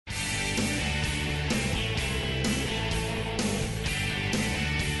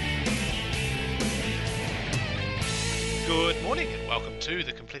Good morning and welcome to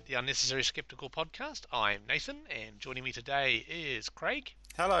the Completely Unnecessary Skeptical podcast. I'm Nathan and joining me today is Craig.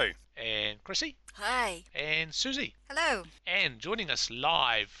 Hello. And Chrissy. Hi. And Susie. Hello. And joining us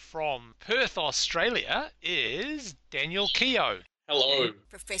live from Perth, Australia is Daniel Keogh. Hello.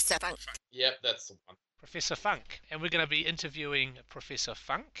 Professor Funk. Yep, that's the one. Professor Funk. And we're going to be interviewing Professor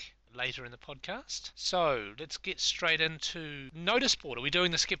Funk later in the podcast. So let's get straight into notice board. Are we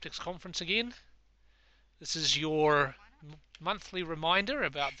doing the Skeptics Conference again? This is your monthly reminder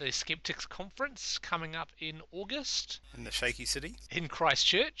about the Skeptics Conference coming up in August. In the Shaky City? In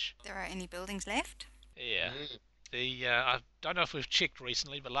Christchurch. There are any buildings left? Yeah. I don't know if we've checked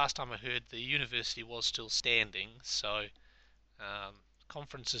recently, but last time I heard the university was still standing, so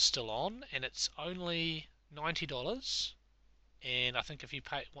conference is still on, and it's only $90. And I think if you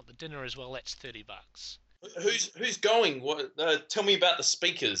want the dinner as well, that's $30. Who's going? What? Tell me about the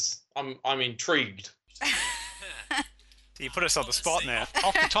speakers. I'm intrigued. You put us on the spot now.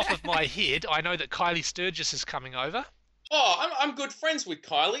 Off the top of my head, I know that Kylie Sturgis is coming over. Oh, I'm good friends with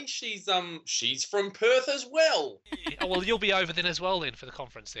Kylie. She's from Perth as well. Oh, well, you'll be over then as well then for the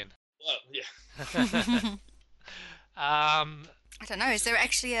conference then. Well, yeah. I don't know. Is there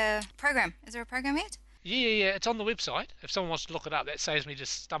actually a program? Is there a program yet? Yeah. It's on the website. If someone wants to look it up, that saves me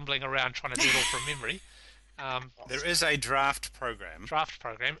just stumbling around trying to do it all from memory. There is a draft program.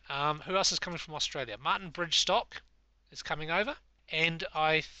 Who else is coming from Australia? Martin Bridgestock is coming over. And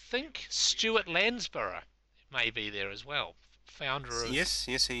I think Stuart Landsborough may be there as well. Founder of... Yes,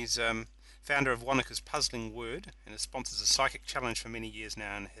 he's founder of Wanaka's Puzzling Word and has sponsored a psychic challenge for many years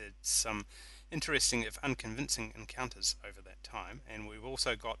now and had some interesting, if unconvincing, encounters over that time. And we've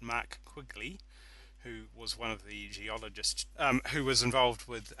also got Mark Quigley, who was one of the geologists who was involved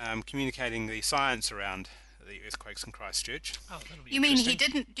with communicating the science around the earthquakes in Christchurch. Oh, that'll be You mean he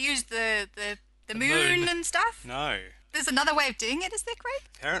interesting. didn't use the moon and stuff? No. There's another way of doing it, is there, Craig?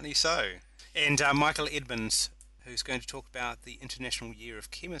 Apparently so. And Michael Edmonds, who's going to talk about the International Year of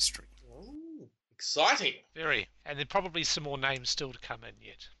Chemistry. Ooh, exciting. Very. And there probably some more names still to come in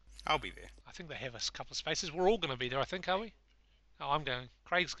yet. I'll be there. I think they have a couple of spaces. We're all going to be there, I think, are we? Oh, I'm going.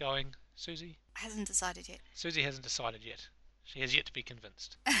 Craig's going. Susie? Hasn't decided yet. Susie hasn't decided yet. She has yet to be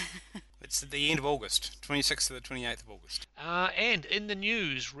convinced. It's at the end of August, 26th to the 28th of August. And in the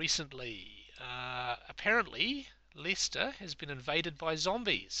news recently, apparently Leicester has been invaded by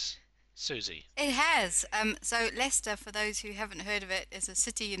zombies. Susie? It has. So Leicester, for those who haven't heard of it, is a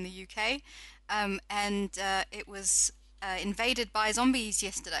city in the UK, and it was invaded by zombies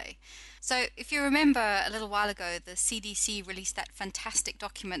yesterday. So if you remember a little while ago, the CDC released that fantastic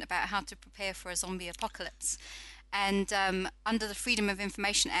document about how to prepare for a zombie apocalypse. And under the Freedom of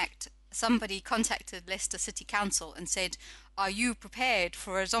Information Act, somebody contacted Leicester City Council and said, "Are you prepared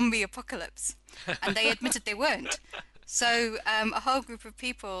for a zombie apocalypse?" And they admitted they weren't. So a whole group of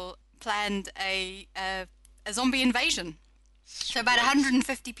people planned a zombie invasion. So about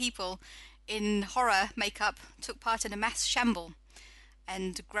 150 people in horror makeup took part in a mass shamble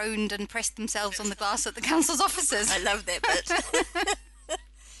and groaned and pressed themselves on the glass at the council's offices. I love that bit.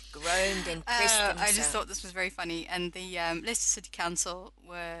 Groaned and pressed themselves. I just thought this was very funny, and the Leicester City Council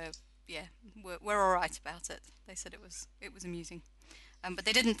were all right about it. They said it was amusing, but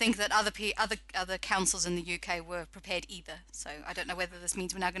they didn't think that other councils in the UK were prepared either. So I don't know whether this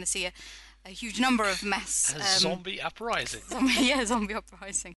means we're now going to see a huge number of mass zombie uprising. Zombie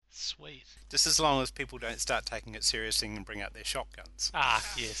uprising. Sweet. Just as long as people don't start taking it seriously and bring out their shotguns. Ah,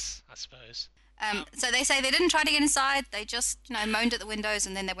 yes, I suppose. So they say they didn't try to get inside. They just, moaned at the windows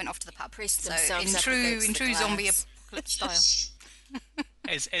and then they went off to the pub. Pressed So themselves in up true against the zombie glass. apocalypse style.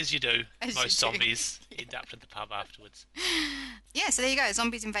 As you do. As Most you do. zombies end up at the pub afterwards. Yeah, so there you go.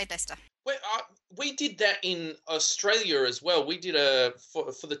 Zombies invade Leicester. We did that in Australia as well. We did for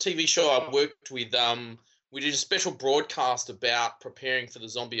the TV show I worked with. We did a special broadcast about preparing for the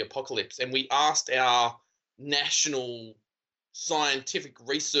zombie apocalypse, and we asked our national scientific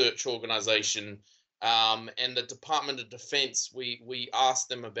research organisation and the Department of Defence. We asked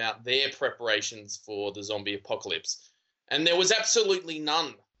them about their preparations for the zombie apocalypse, and there was absolutely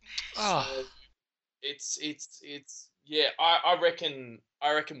none. Oh. So it's yeah. I reckon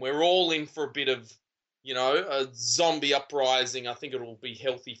we're all in for a bit of a zombie uprising. I think it'll be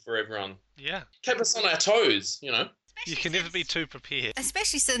healthy for everyone. Yeah. Keep us on our toes. You can never be too prepared.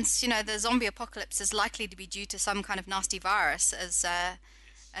 Especially since, the zombie apocalypse is likely to be due to some kind of nasty virus,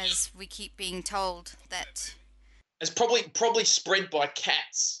 as we keep being told that... It's probably spread by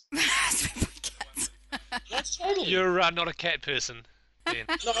cats. That's totally. You're not a cat person, Ben.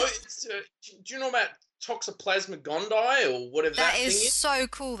 No, it's, do you know about Toxoplasma gondii or whatever that That thing is is? so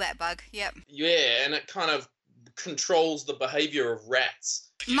cool, that bug. Yep. Yeah, and it kind of controls the behavior of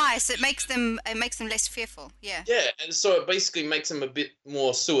rats. Mice. It makes them less fearful. Yeah. Yeah, and so it basically makes them a bit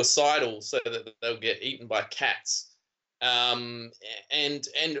more suicidal, so that they'll get eaten by cats. And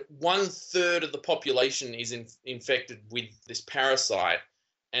 1/3 of the population is infected with this parasite,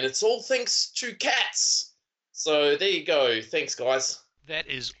 and it's all thanks to cats. So there you go. Thanks, guys. That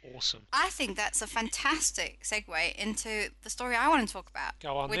is awesome. I think that's a fantastic segue into the story I want to talk about,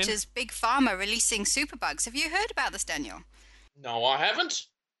 Go on, which then. is Big Pharma releasing superbugs. Have you heard about this, Daniel? No, I haven't.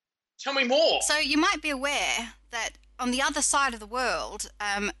 Tell me more. So you might be aware that on the other side of the world,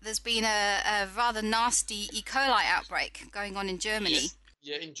 there's been a rather nasty E. coli outbreak going on in Germany. Yes.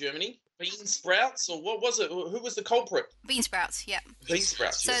 Yeah, in Germany. Bean sprouts, or what was it? Who was the culprit? Bean sprouts, yeah. Bean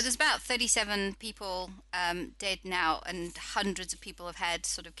sprouts, So yes. there's about 37 people dead now, and hundreds of people have had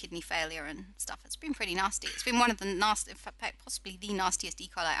sort of kidney failure and stuff. It's been pretty nasty. It's been one of the nasty, in fact, possibly the nastiest E.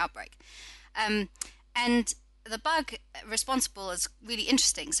 coli outbreak. And the bug responsible is really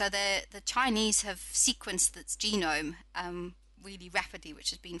interesting. So the Chinese have sequenced its genome really rapidly, which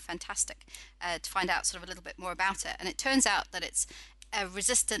has been fantastic to find out sort of a little bit more about it. And it turns out that it's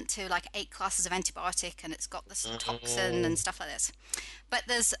resistant to like 8 classes of antibiotic, and it's got this toxin and stuff like this. But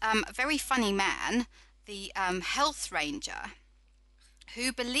there's a very funny man, the health ranger,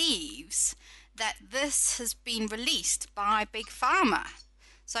 who believes that this has been released by Big Pharma.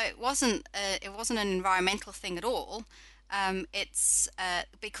 So it wasn't an environmental thing at all. It's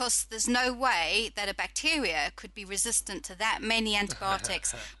because there's no way that a bacteria could be resistant to that many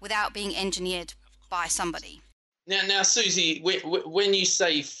antibiotics without being engineered by somebody. Now, Susie, when you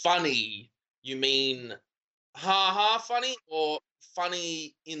say funny, you mean ha-ha funny or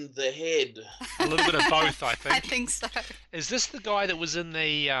funny in the head? A little bit of both, I think. I think so. Is this the guy that was in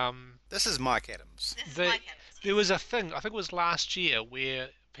the... This is Mike Adams. There was a thing, I think it was last year, where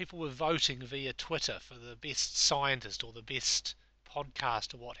people were voting via Twitter for the best scientist or the best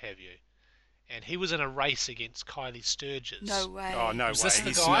podcast or what have you. And he was in a race against Kylie Sturgis. No way. Oh, no Was way. this the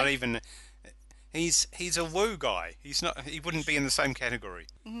He's guy? not even... He's a woo guy. He's not. He wouldn't be in the same category.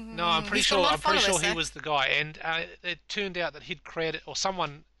 No, I'm pretty He's got a sure. lot I'm of pretty sure followers, he though. was the guy, and it turned out that he'd created, or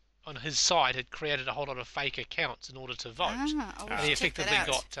someone on his side had created a whole lot of fake accounts in order to vote, I'll and he check that effectively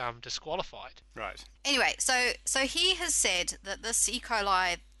out. got disqualified. Right. Anyway, so he has said that this E.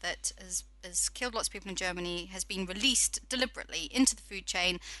 coli that has killed lots of people in Germany has been released deliberately into the food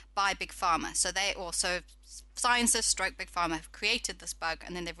chain by Big Pharma. So they also, scientists stroke Big Pharma have created this bug,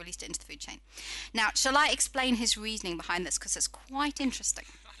 and then they've released it into the food chain. Now, shall I explain his reasoning behind this? Because it's quite interesting.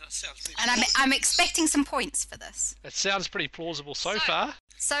 And I'm expecting some points for this. It sounds pretty plausible so far.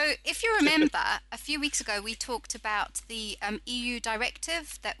 So, if you remember, a few weeks ago we talked about the EU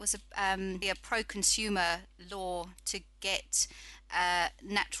directive that was a pro-consumer law to get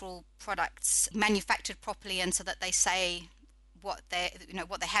natural products manufactured properly, and so that they say what they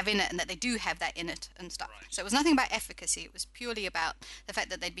have in it, and that they do have that in it and stuff. Right. So it was nothing about efficacy. It was purely about the fact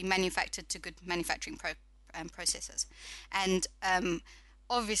that they'd be manufactured to good manufacturing processes. And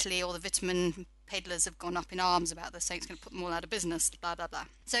obviously, all the vitamin peddlers have gone up in arms about this, saying it's going to put them all out of business, blah, blah, blah.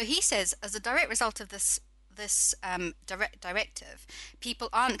 So he says, as a direct result of this directive, people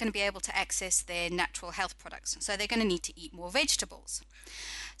aren't going to be able to access their natural health products. So they're going to need to eat more vegetables.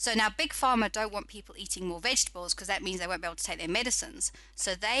 So now Big Pharma don't want people eating more vegetables, because that means they won't be able to take their medicines.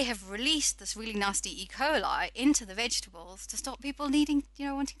 So they have released this really nasty E. coli into the vegetables to stop people wanting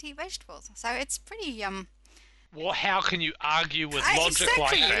to eat vegetables. So it's pretty Well, how can you argue with logic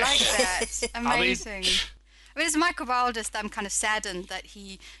exactly like that? like that. Amazing. I mean, as a microbiologist, I'm kind of saddened that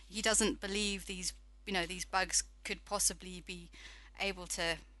he doesn't believe these bugs could possibly be able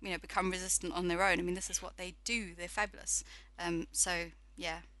to become resistant on their own. I mean, this is what they do. They're fabulous. So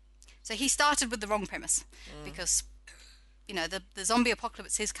he started with the wrong premise, because the zombie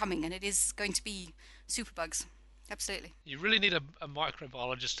apocalypse is coming, and it is going to be superbugs. Absolutely. You really need a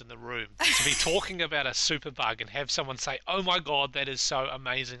microbiologist in the room to be talking about a superbug and have someone say, "Oh my God, that is so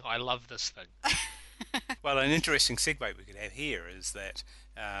amazing! I love this thing." Well, an interesting segue we could have here is that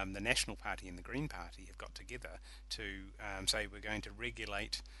the National Party and the Green Party have got together to say we're going to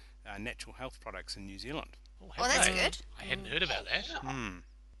regulate natural health products in New Zealand. Well, that's Have they? good. I hadn't heard about that.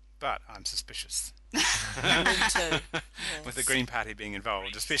 But I'm suspicious Me too. with the Green Party being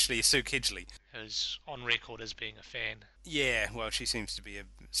involved, especially Sue Kedgley. Who's on record as being a fan. Yeah, well, she seems to be a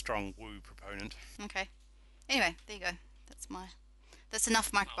strong woo proponent. Okay. Anyway, there you go. That's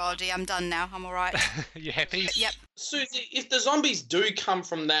enough microbiology. I'm done now. I'm all right. You happy? Yep. Susie, if the zombies do come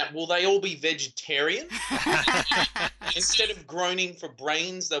from that, will they all be vegetarian? Instead of groaning for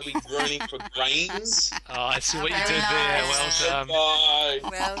brains, they'll be groaning for grains. Oh, I see what you Very did there. Well nice. done. Bye.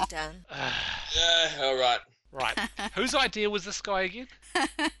 Well done. Yeah, all right. Right. Whose idea was this guy again?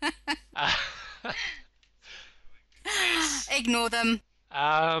 Uh, Ignore them.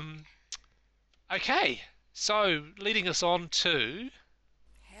 okay. So, leading us on to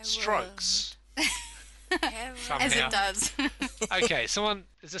Harold. strokes. Harold. Somehow. As it does. Okay, someone...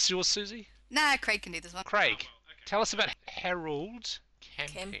 Is this yours, Susie? Nah, Craig can do this one. Craig, tell us about Harold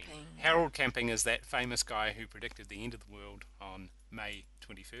Camping. Camping. Harold Camping is that famous guy who predicted the end of the world on May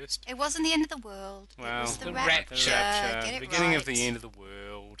 21st. It wasn't the end of the world. Well, it was the the rapture. rapture. Get it beginning right. of the end of the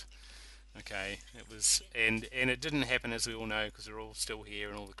world. Okay, it was, and it didn't happen, as we all know, because they're all still here,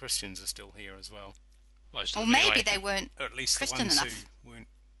 and all the Christians are still here as well. Most of Or them maybe anyway. they weren't. Or at least Christian the ones enough. who weren't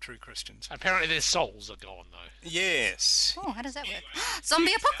true Christians. Apparently their souls are gone, though. Yes. Oh, how does that work?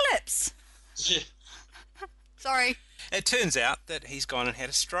 Zombie apocalypse. Sorry. It turns out that he's gone and had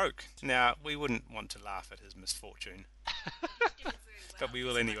a stroke. Now, we wouldn't want to laugh at his misfortune, but we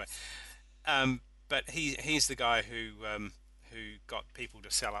will anyway. But he's the guy who got people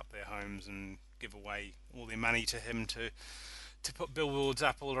to sell up their homes and give away all their money to him to put billboards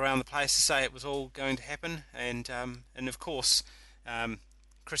up all around the place to say it was all going to happen. And of course,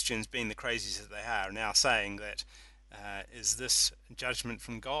 Christians, being the crazies that they are now saying that is this judgment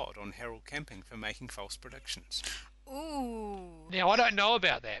from God on Harold Camping for making false predictions? Ooh. Now, I don't know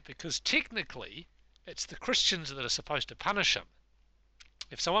about that, because technically it's the Christians that are supposed to punish him.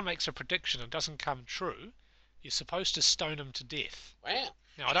 If someone makes a prediction and doesn't come true, you're supposed to stone him to death. Wow.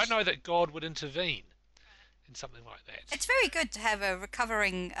 Now, I don't know that God would intervene in something like that. It's very good to have a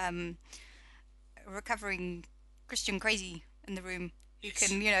recovering Christian crazy in the room who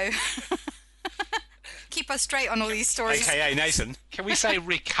can, keep us straight on all these stories. AKA Nathan. Can we say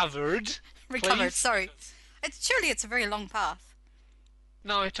recovered? Recovered. please? Sorry. Surely it's a very long path.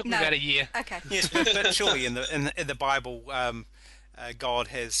 No, it took me No. about a year. Okay. Yes, but surely in the Bible, God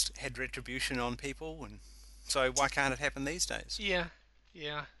has had retribution on people, and so why can't it happen these days? Yeah.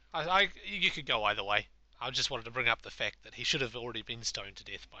 You could go either way. I just wanted to bring up the fact that he should have already been stoned to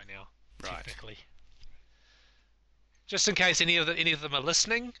death by now, Right. technically. Just in case any of them are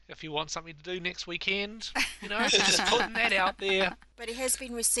listening, if you want something to do next weekend, just putting that out there. But he has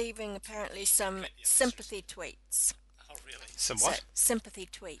been receiving apparently some sympathy tweets. Oh, really? Some what? So, sympathy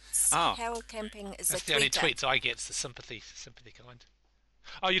tweets. Oh. Harold Camping is That's a the only tweeter. tweets I get, is the sympathy kind.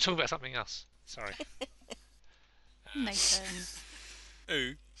 Oh, you're talking about something else. Sorry. Nathan.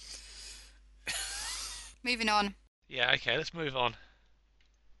 Ooh. Moving on. Yeah, okay, let's move on.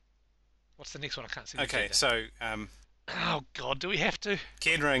 What's the next one? I can't see the Okay, agenda. so Oh, God, do we have to?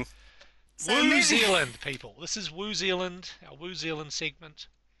 Kendring. So Woo moving- Zealand, people. This is Woo Zealand, our Woo Zealand segment.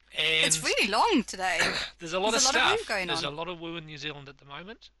 And It's really long today. there's a lot there's of a lot of stuff. woo going There's on. a lot of woo in New Zealand at the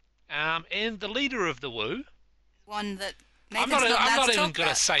moment. And the leader of the woo, One that I'm Nathan's not allowed to even talk going to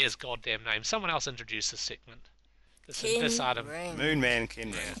about. say his goddamn name. Someone else introduced this segment. This Ken Adam. Ring. Moonman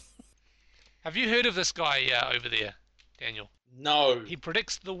Kendring. Have you heard of this guy over there, Daniel? No. He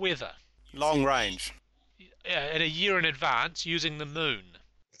predicts the weather Long range. in a year in advance using the moon.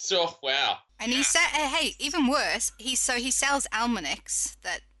 Oh, wow. And he said, hey, even worse, he sells almanacs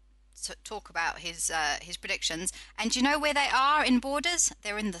that talk about his predictions. And do you know where they are in Borders?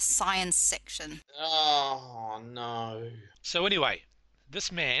 They're in the science section. Oh, no. So anyway,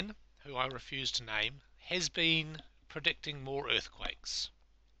 this man, who I refuse to name, has been predicting more earthquakes,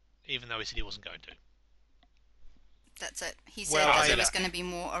 even though he said he wasn't going to. That's it. He said Well, that there I- was going to be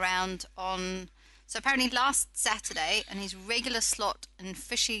more around on. So apparently last Saturday, on his regular slot in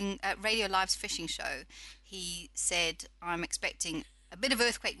fishing Radio Live's fishing show, he said, "I'm expecting a bit of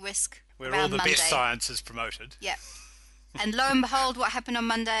earthquake risk Where around all the Monday." best science is promoted. Yeah. And lo and behold, what happened on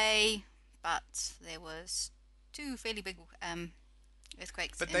Monday? But there was two fairly big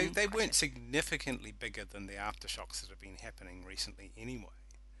earthquakes. But in they weren't Christchurch. significantly bigger than the aftershocks that have been happening recently anyway.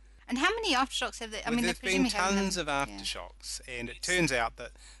 And how many aftershocks have there? I mean, There's they're been presumably having tons them- of yeah. aftershocks, and it turns out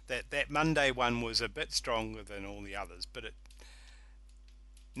that Monday one was a bit stronger than all the others, but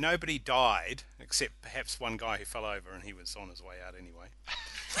nobody died except perhaps one guy who fell over, and he was on his way out anyway.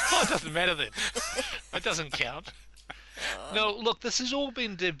 Oh, it doesn't matter then. It doesn't count. No, look, this has all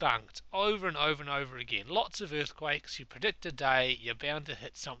been debunked over and over and over again. Lots of earthquakes, you predict a day, you're bound to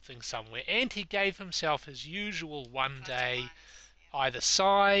hit something somewhere. And he gave himself his usual one day either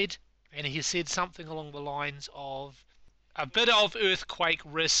side, and he said something along the lines of a bit of earthquake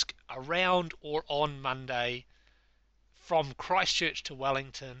risk around or on Monday from Christchurch to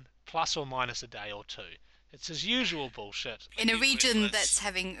Wellington, plus or minus a day or two. It's his usual bullshit. in a region that's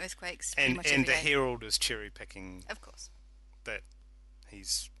having earthquakes pretty And much every the day. Herald is cherry picking Of course. that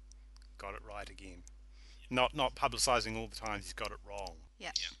he's got it right again. Not publicising all the times he's got it wrong.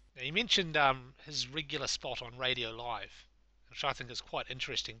 Yeah. Now, you mentioned his regular spot on Radio Live, which I think is quite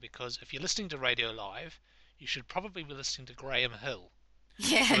interesting because if you're listening to Radio Live, you should probably be listening to Graham Hill,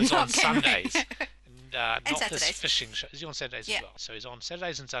 Yeah, who is on not Cameron. Sundays, and not this Saturdays. fishing show. Is he on Saturdays Yeah. as well? So he's on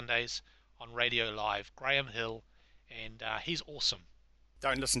Saturdays and Sundays on Radio Live, Graham Hill, and he's awesome.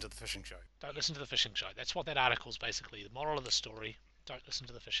 Don't listen to the fishing show. Don't listen to the fishing show. That's what that article's basically. The moral of the story, don't listen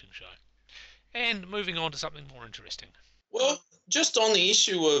to the fishing show. And moving on to something more interesting. Well, just on the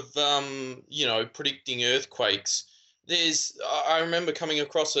issue of predicting earthquakes, I remember coming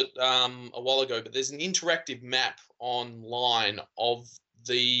across it a while ago, but there's an interactive map online of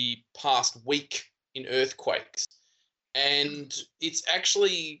the past week in earthquakes, and it's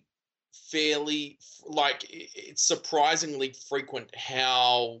actually it's surprisingly frequent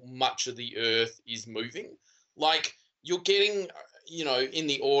how much of the earth is moving. Like, you're getting in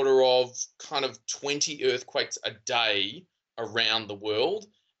the order of kind of 20 earthquakes a day around the world,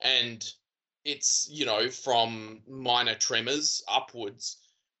 and it's from minor tremors upwards,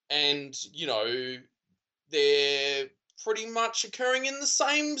 and they're pretty much occurring in the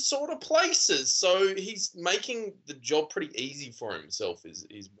same sort of places. So he's making the job pretty easy for himself is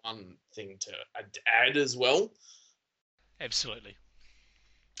one thing to add as well. Absolutely.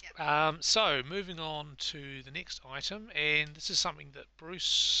 So, moving on to the next item, and this is something that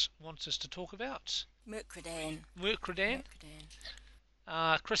Bruce wants us to talk about. Mercredan. Mercredan.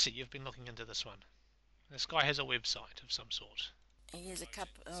 Chrissy, you've been looking into this one. This guy has a website of some sort. He has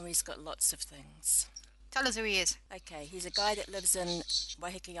he's got lots of things. Tell us who he is. Okay, he's a guy that lives in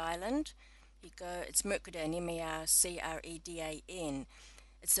Waiheke Island. It's Mercredan, Mercredan.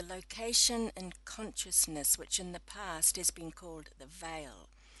 It's a location in consciousness which in the past has been called the Veil.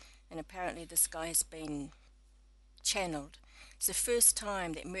 And apparently this guy has been channeled. It's the first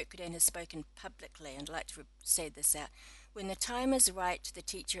time that Mercredan has spoken publicly, and I'd like to say this out. When the time is right, the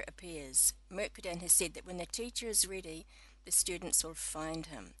teacher appears. Mercredan has said that when the teacher is ready, the students will find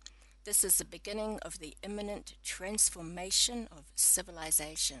him. This is the beginning of the imminent transformation of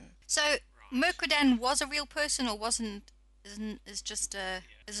civilization. So Mercredan was a real person, or is just a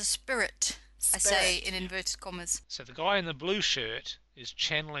spirit, I say in inverted commas. So the guy in the blue shirt is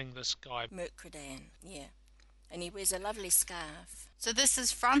channeling this guy. Mercredan, yeah. And he wears a lovely scarf. So this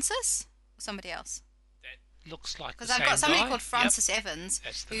is Francis or somebody else? That looks like the Because same I've got somebody guy. called Francis Evans,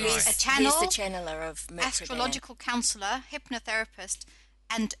 That's the who's guy. a channel, He's the channeler of Mercredan. astrological counsellor, hypnotherapist,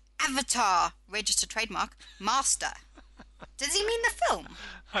 and Avatar registered trademark master. Does he mean the film?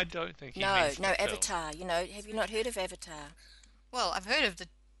 I don't think he No, means the film. Avatar. Have you not heard of Avatar? Well, I've heard of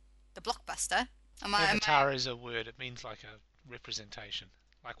the blockbuster. Avatar is a word. It means like a representation,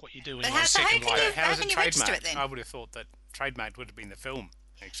 like what you do in But your Second Life. How is can it you register trademarked? it then? I would have thought that trademarked would have been the film,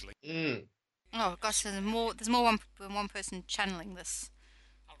 actually. Oh gosh, there's more than one person channeling this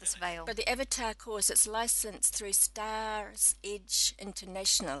veil. But the Avatar course, it's licensed through Stars Edge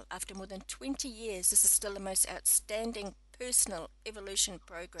International. After more than 20 years, this is still the most outstanding personal evolution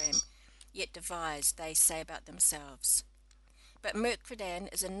program yet devised, they say about themselves. But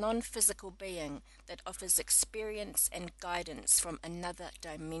Mercredan is a non-physical being that offers experience and guidance from another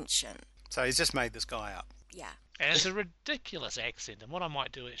dimension. So he's just made this guy up. Yeah. And it's a ridiculous accent. And what I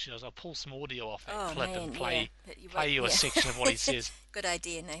might do actually is I'll pull some audio off that clip and play you a section of what he says. Good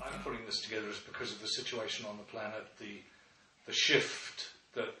idea, Nathan. I'm putting this together is because of the situation on the planet, the shift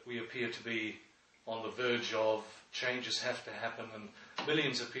that we appear to be on the verge of. Changes have to happen, and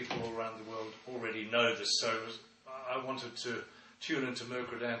millions of people all around the world already know this. So I wanted to tune into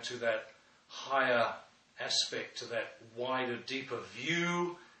Mercredan, to that higher aspect, to that wider, deeper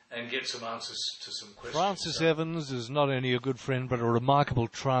view, and get some answers to some questions. Francis Evans is not only a good friend, but a remarkable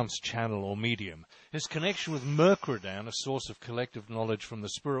trance channel or medium. His connection with Mercredan, a source of collective knowledge from the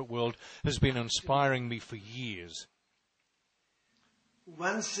spirit world, has been inspiring me for years.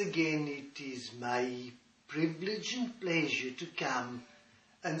 Once again, it is my privilege and pleasure to come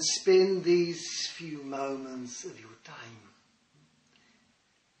and spend these few moments of your time.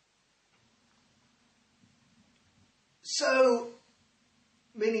 So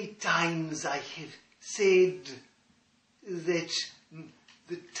many times I have said that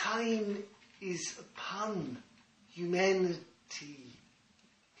the time is upon humanity,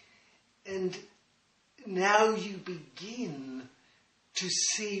 and now you begin to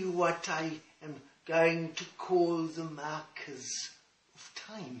see what I am going to call the markers of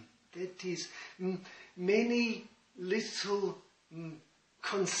time. That is, many little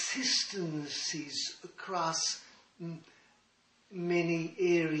consistencies across many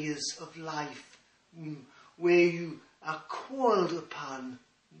areas of life where you are called upon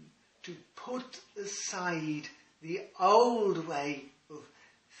to put aside the old way of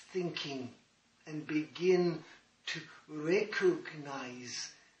thinking and begin to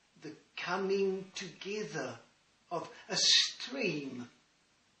recognize the coming together of a stream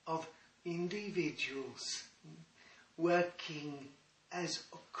of individuals working as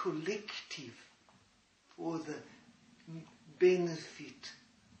a collective for the benefit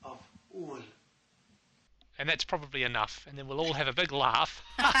of all. And that's probably enough, and then we'll all have a big laugh.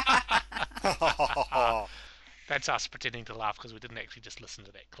 That's us pretending to laugh because we didn't actually just listen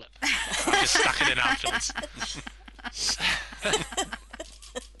to that clip. We just stuck it in afterwards.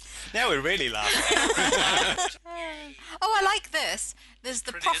 Now we're really laughing. Oh, I like this. There's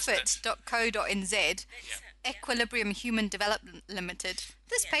the Pretty, isn't it? profit.co.nz, Equilibrium Human Development Limited.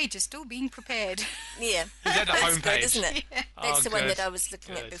 This page is still being prepared. Yeah. Is that the That's homepage? good, isn't it? That's Oh, the one good, that I was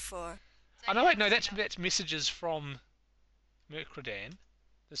looking good. at before. Oh, no, wait, no, that's messages from Mercredan.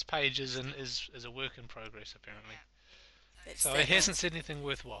 This page is a work in progress, apparently. That's So that it hasn't one. said anything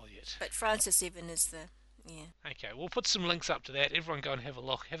worthwhile yet. But Francis Evan is the, yeah. Okay, we'll put some links up to that. Everyone go and have a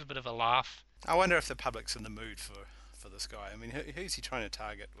look, have a bit of a laugh. I wonder if the public's in the mood for this guy. I mean, who's he trying to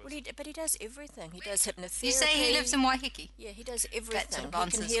target with? Well, but he does everything. He does hypnotherapy. You say he lives in Waiheke? Yeah, he does That everything. sort of He can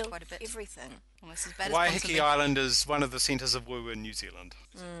answers heal quite a bit. everything. Almost as bad as Waiheke Ponsonby. Island is one of the centres of woo in New Zealand.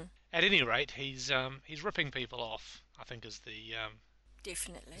 At any rate, he's ripping people off, I think is the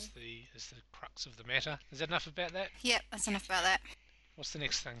Definitely. is the crux of the matter. Is that enough about that? Yep, that's enough about that. What's the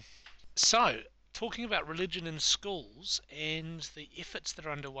next thing? So, talking about religion in schools and the efforts that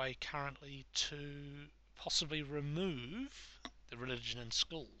are underway currently to possibly remove the religion in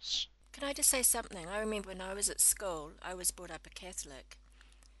schools. Can I just say something? I remember when I was at school, I was brought up a Catholic.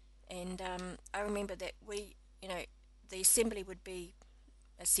 And I remember that the assembly would be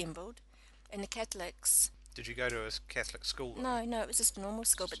assembled, and the Catholics... Did you go to a Catholic school? No, it was just a normal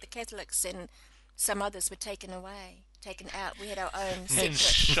school, but the Catholics and some others were taken out. We had our own And separate...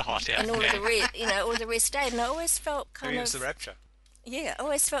 shot out. And all the rest stayed. And I always felt Maybe kind it was of... the rapture. Yeah, I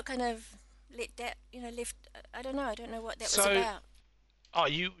always felt kind of left... I don't know what that was So, about. Oh,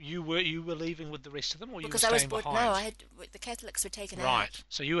 you were leaving with the rest of them, or you Because were I was staying brought... behind? No, the Catholics were taken out. Right.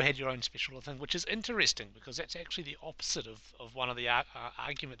 So you had your own special thing, which is interesting because that's actually the opposite of one of the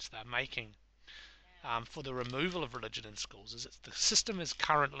arguments they're making for the removal of religion in schools. Is the system is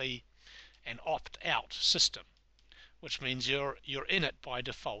currently an opt-out system, which means you're in it by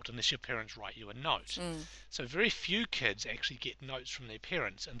default unless your parents write you a note. So very few kids actually get notes from their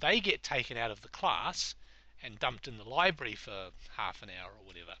parents, and they get taken out of the class and dumped in the library for half an hour or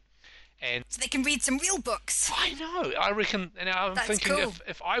whatever. And So they can read some real books. I know, I reckon, and I'm That's thinking cool.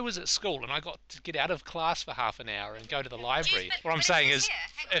 if I was at school and I got to get out of class for half an hour and go to the library, what I'm saying is,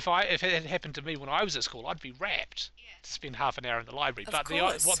 if it had happened to me when I was at school, I'd be rapt to spend half an hour in the library. Of But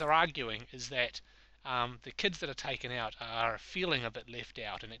course. what they're arguing is that the kids that are taken out are feeling a bit left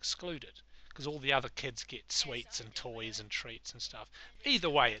out and excluded because all the other kids get sweets and toys and treats and stuff. Either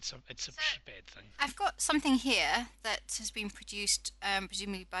way, it's a bad thing. I've got something here that has been produced,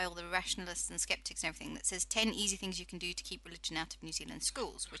 presumably by all the rationalists and skeptics and everything, that says 10 easy things you can do to keep religion out of New Zealand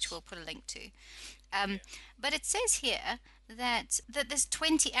schools, which we'll put a link to. But it says here that there's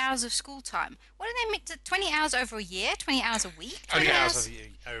 20 hours of school time. What do they make? 20 hours over a year? 20 hours a week? 20 20 hours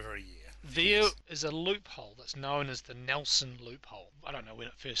over a year. There is a loophole that's known as the Nelson loophole. I don't know when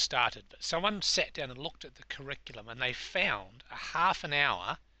it first started, but someone sat down and looked at the curriculum and they found a half an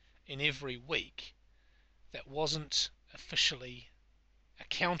hour in every week that wasn't officially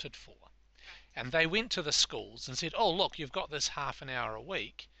accounted for. And they went to the schools and said, oh, look, you've got this half an hour a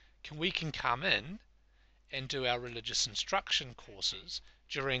week. We can come in and do our religious instruction courses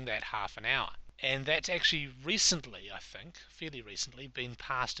during that half an hour. And that's actually recently, I think, fairly recently, been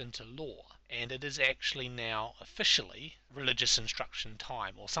passed into law. And it is actually now officially religious instruction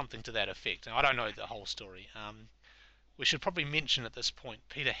time or something to that effect. Now, I don't know the whole story. We should probably mention at this point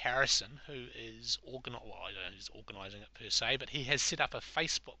Peter Harrison, who is I don't know if he's organising it per se, but he has set up a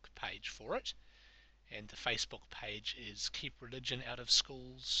Facebook page for it. And the Facebook page is Keep Religion Out of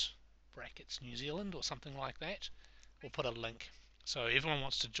Schools, New Zealand, or something like that. We'll put a link. So everyone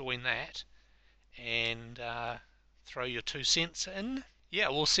wants to join that and throw your 2 cents in. Yeah,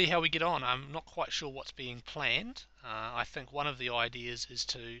 we'll see how we get on. I'm not quite sure what's being planned. I think one of the ideas is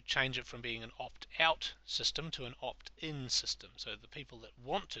to change it from being an opt-out system to an opt-in system. So the people that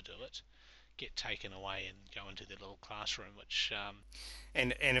want to do it get taken away and go into their little classroom, which...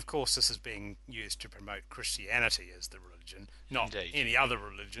 And of course this is being used to promote Christianity as the religion, not Indeed. any other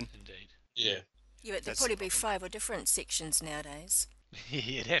religion. Indeed. Yeah. Yeah, but there'd That's probably the be problem. 5 or different sections nowadays.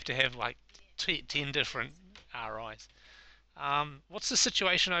 You'd have to have like 10 different RIs. What's the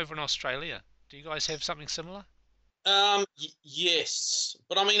situation over in Australia? Do you guys have something similar? Yes,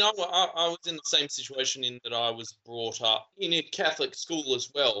 but I mean, I was in the same situation in that I was brought up in a Catholic school as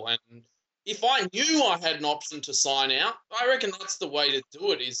well, and if I knew I had an option to sign out, I reckon that's the way to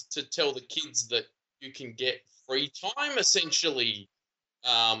do it, is to tell the kids that you can get free time, essentially,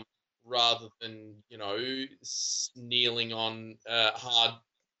 um, rather than, kneeling on hard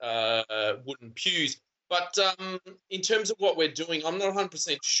wooden pews. But in terms of what we're doing, I'm not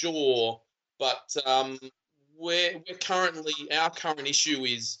 100% sure, but we're currently, our current issue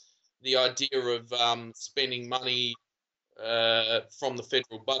is the idea of spending money from the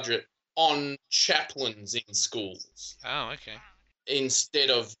federal budget on chaplains in schools Oh, okay. instead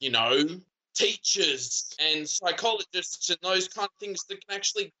of, teachers and psychologists and those kind of things that can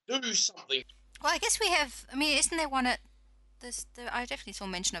actually do something. Well, I guess we have. I mean, isn't there one at this? I definitely saw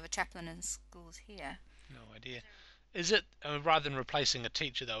mention of a chaplain in schools here. No idea. Is it, rather than replacing a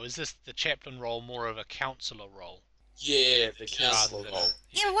teacher, though, is this the chaplain role more of a counsellor role? Yeah, the counsellor Rather than role.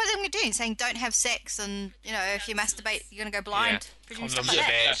 Yeah, but what are they doing? Saying don't have sex, and if you masturbate, you're going to go blind. Presume stuff Condoms like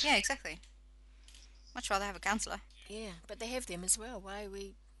are that. bad. Yeah, exactly. Much rather have a counsellor. Yeah, but they have them as well. Why are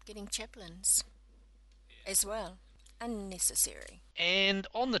we getting chaplains as well? Unnecessary. And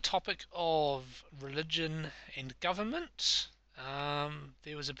on the topic of religion and government,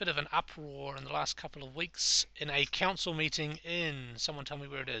 there was a bit of an uproar in the last couple of weeks in a council meeting in, someone tell me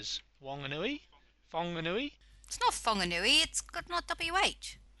where it is, Whanganui? Whanganui? It's not Whanganui. It's got not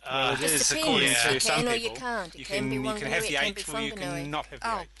WH. Well, it Just is, depends. according You to can some or people. you can't. It You can be can have Whanganui, the it can be H or you Whanganui. can not have the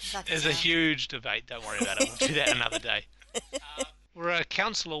Oh, H. that's There's a huge debate, don't worry about it, we'll do that another day. Where a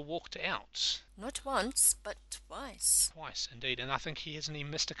councillor walked out. Not once, but twice. Twice, indeed, and I think he hasn't he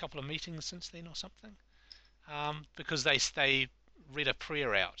missed a couple of meetings since then or something, because they read a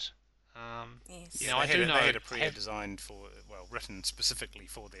prayer out. Yes. Yeah, I do know. They had a prayer designed written specifically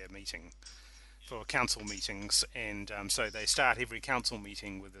for their meeting, for council meetings, and so they start every council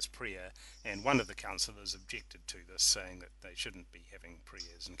meeting with this prayer, and one of the councillors objected to this, saying that they shouldn't be having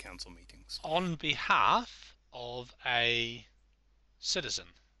prayers in council meetings. On behalf of a citizen,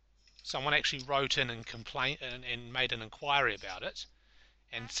 someone actually wrote in and complained and made an inquiry about it,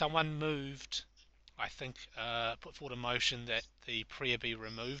 and someone moved, I think, put forward a motion that the prayer be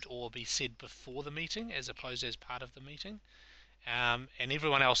removed or be said before the meeting as opposed as part of the meeting. And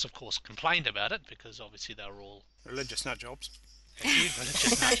everyone else, of course, complained about it because obviously they were all Religious nut jobs.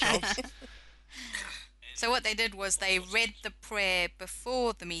 religious nut jobs. So what they did was they read the prayer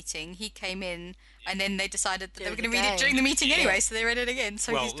before the meeting. He came in, and then they decided that they were going to read it during the meeting anyway, so they read it again.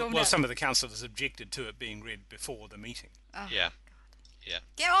 So he's stormed out. Some of the councillors objected to it being read before the meeting. Oh, Yeah.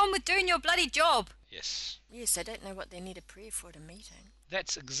 get on with doing your bloody job. Yes. Yes, I don't know what they need a prayer for at a meeting.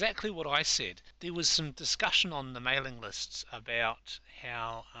 That's exactly what I said. There was some discussion on the mailing lists about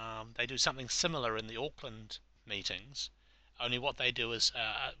how they do something similar in the Auckland meetings, only what they do is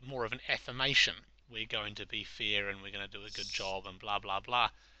more of an affirmation. We're going to be fair and we're going to do a good job and blah, blah, blah.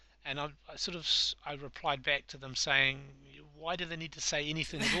 And I replied back to them saying, why do they need to say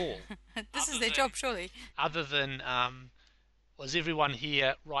anything at all? This is their job, surely. Other than, was everyone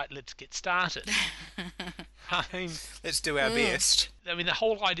here, right, let's get started. I mean, Let's do our best. the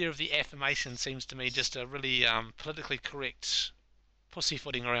whole idea of the affirmation seems to me just a really politically correct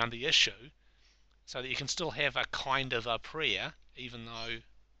pussyfooting around the issue, so that you can still have a kind of a prayer, even though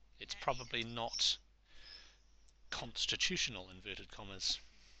it's probably not constitutional, inverted commas.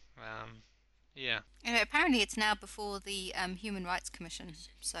 Yeah. Apparently it's now before the Human Rights Commission,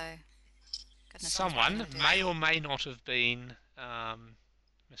 so... goodness knows what Someone they're gonna do. may or may not have been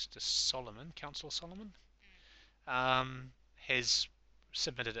Mr. Solomon, Councillor Solomon, has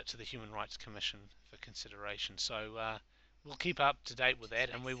submitted it to the Human Rights Commission for consideration. So we'll keep up to date with that,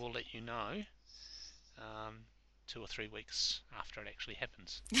 and we will let you know 2 or 3 weeks after it actually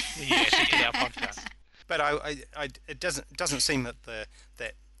happens. When you actually get our podcast. But it doesn't seem that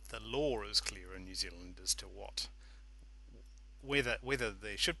the law is clear in New Zealand as to whether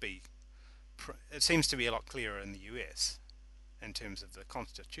there should be. It seems to be a lot clearer in the US in terms of the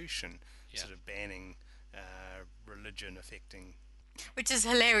Constitution sort of banning religion affecting. Which is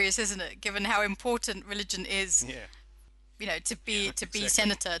hilarious, isn't it? Given how important religion is, to be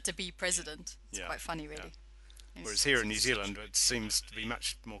senator, to be president. It's quite funny, really. Whereas here in New Zealand, it seems to be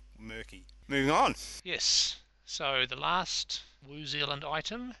much more murky. Moving on. Yes. So the last New Zealand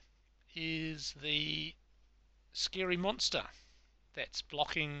item is the scary monster that's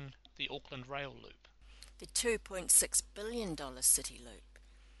blocking the Auckland rail loop. The $2.6 billion city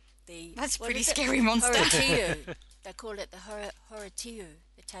loop. That's what pretty is it? scary monster. Horatiu. They call it the Horatiu,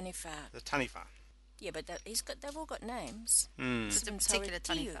 the Taniwha. The Taniwha. Yeah, but they've all got names. It's a particular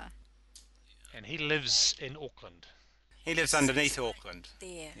Horatiu. Taniwha. And he lives in Auckland. He lives underneath Auckland.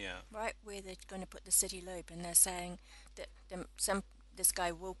 There, Yeah. right where they're going to put the city loop, and they're saying that this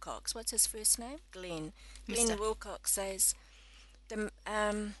guy Wilcox, what's his first name? Glenn Mister. Wilcox says there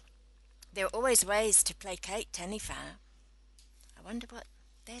are always ways to placate Taniwha. I wonder what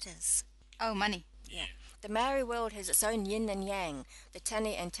that is. Oh, money. Yeah. The Maori world has its own yin and yang. The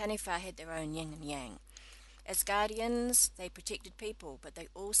Tani and Taniwha had their own yin and yang. As guardians, they protected people, but they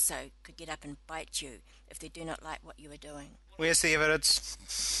also could get up and bite you if they do not like what you are doing. Where's the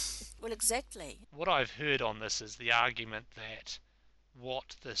evidence? Well, exactly. What I've heard on this is the argument that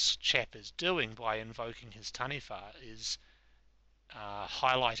what this chap is doing by invoking his taniwha is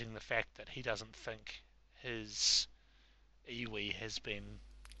highlighting the fact that he doesn't think his iwi has been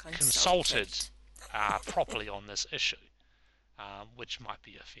consulted properly on this issue, which might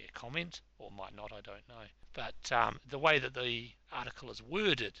be a fair comment or might not, I don't know. But the way that the article is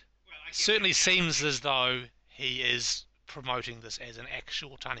worded certainly seems as though he is promoting this as an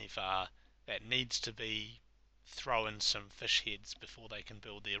actual taniwha that needs to be thrown some fish heads before they can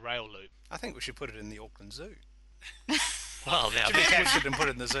build their rail loop. I think we should put it in the Auckland Zoo. Well, now Should be captured and put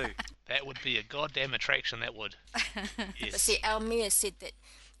it in the zoo. that would be a goddamn attraction, that would. But Yes. see, our mayor said that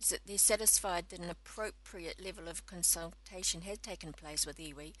they're satisfied that an appropriate level of consultation has taken place with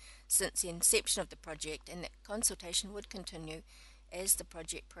iwi since the inception of the project, and that consultation would continue as the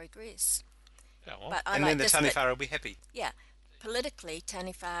project progresses. Oh, well, But I And like then the this bit. taniwha will be happy. Yeah, politically,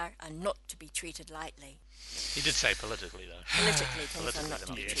 Taniwha are not to be treated lightly. he did say politically, though. Politically, Taniwha are Politically, not they're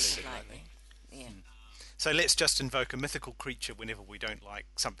to be not treated treated lightly. Yeah. So let's just invoke a mythical creature whenever we don't like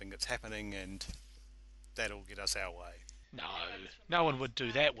something that's happening, and that'll get us our way. No one would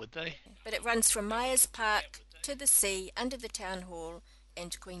do that, would they? But it runs from Myers Park to the sea, under the town hall,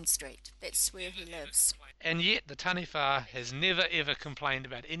 and Queen Street. That's where he lives. And yet the taniwha has never ever complained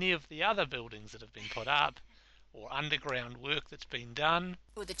about any of the other buildings that have been put up or underground work that's been done.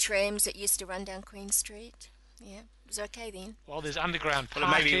 Or the trams that used to run down Queen Street. Yeah, it was okay then. Well, there's underground Well,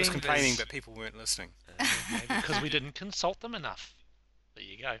 parking. maybe it was complaining, there's- but people weren't listening. maybe because we didn't consult them enough. There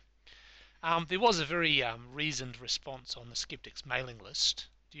you go. There was a very reasoned response on the Skeptics mailing list.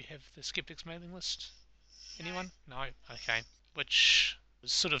 Do you have the Skeptics mailing list? Anyone? No? Okay. Which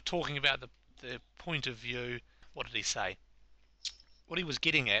was sort of talking about the point of view. What did he say? What he was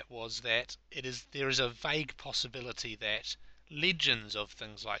getting at was that there is a vague possibility that legends of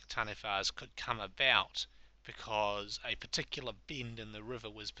things like taniwhas could come about because a particular bend in the river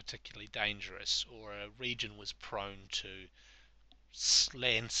was particularly dangerous, or a region was prone to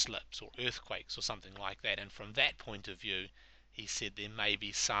landslips or earthquakes or something like that. And from that point of view, he said there may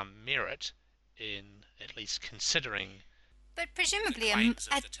be some merit in at least considering. But presumably a claims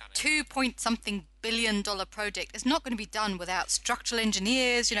of the $2-point-something billion project is not going to be done without structural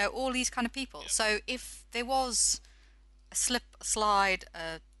engineers, all these kind of people. So if there was a slip, a slide,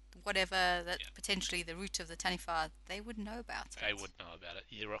 whatever, that potentially the route of the taniwha, they would know about it. They would know about it.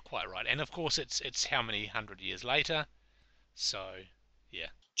 You're quite right. And of course, it's how many hundred years later. So, yeah.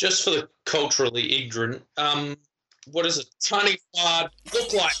 Just for the culturally ignorant, what does a taniwha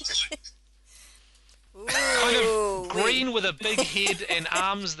look like? Kind Ooh, of green with a big head and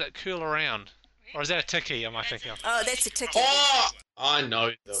arms that curl around. Or is that a tiki, am I thinking of? Oh, that's a ticket. Oh, I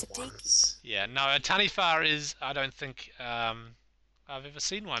know It's the a tiki. ones. Yeah, no, a taniwha is, I don't think I've ever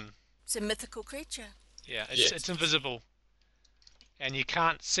seen one. It's a mythical creature. Yeah, Yes. it's invisible. And you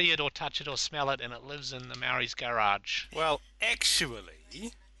can't see it or touch it or smell it, and it lives in the Maori's garage. Well, actually,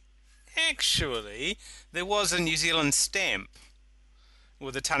 there was a New Zealand stamp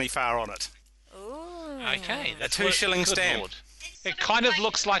with a taniwha on it. Ooh. Okay, that's a 2 shilling good stamp. Lord. It kind of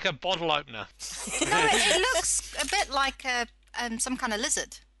looks like a bottle opener. No, it looks a bit like some kind of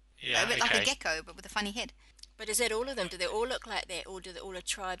lizard. Yeah, A bit like a okay. gecko, but with a funny head. But is that all of them? Do they all look like that, or do all the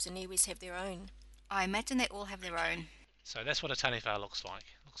tribes and iwis have their own? I imagine they all have their own. So that's what a taniwha looks like.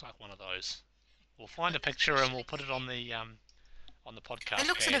 Looks like one of those. We'll find a picture and we'll put it on the podcast It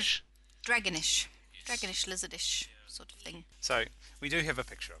looks sort of page. dragonish, lizardish sort of thing. So we do have a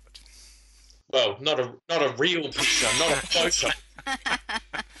picture of it. Well, not a real picture, not a photo.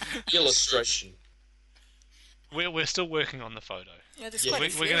 Illustration. We're still working on the photo. Yeah, there's Yeah, quite a We're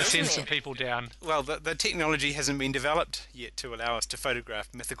few, going to isn't send some there? people down. Well, the technology hasn't been developed yet to allow us to photograph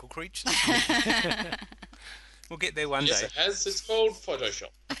mythical creatures. We'll get there one Yes, day. it has. It's called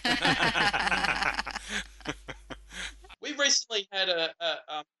Photoshop. We recently had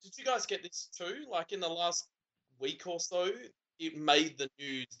did you guys get this too? Like in the last week or so, it made the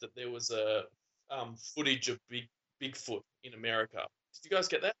news that there was a footage of Bigfoot in America. Did you guys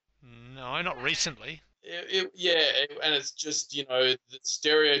get that? No, not recently. And it's just, the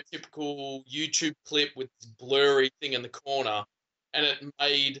stereotypical YouTube clip with this blurry thing in the corner, and it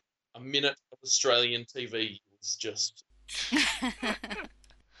made a minute of Australian TV. It was just...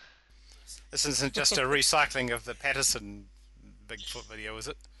 This isn't just a recycling of the Patterson Bigfoot video, is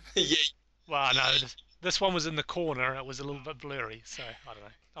it? Yeah. Well, no, this one was in the corner. It was a little bit blurry, so I don't know.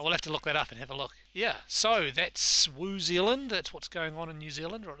 I will have to look that up and have a look. Yeah, so that's New Zealand. That's what's going on in New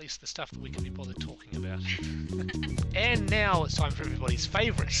Zealand, or at least the stuff that we can be bothered talking about. And now it's time for everybody's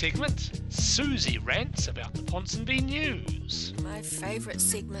favourite segment. Susie rants about the Ponsonby News. My favourite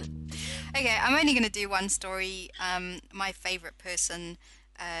segment. Okay, I'm only going to do one story. My favourite person,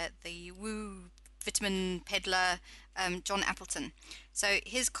 the woo vitamin peddler, John Appleton. So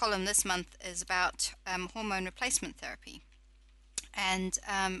his column this month is about hormone replacement therapy. And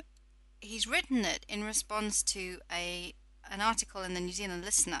he's written it in response to an article in the New Zealand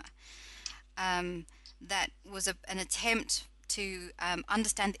Listener that was an attempt to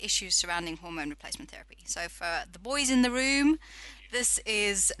understand the issues surrounding hormone replacement therapy. So for the boys in the room, this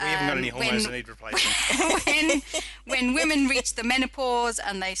is we haven't got any hormones that need replacement. when women reach the menopause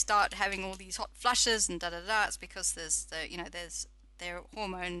and they start having all these hot flushes and it's because their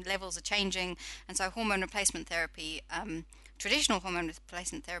hormone levels are changing, and so hormone replacement therapy. Traditional hormone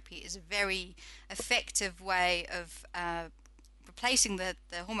replacement therapy is a very effective way of replacing the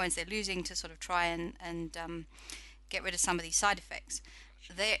hormones they're losing to sort of try and get rid of some of these side effects.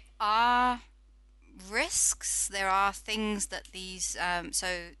 There are risks. There are things that these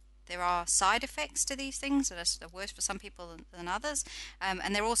there are side effects to these things that are worse for some people than others,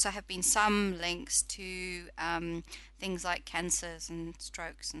 and there also have been some links to things like cancers and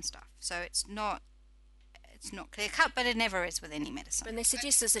strokes and stuff. So it's not clear cut, but it never is with any medicine. But they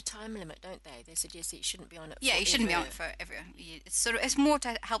suggest there's a time limit, don't they? They suggest that you shouldn't be on it. Yeah, you shouldn't be on it forever. It's more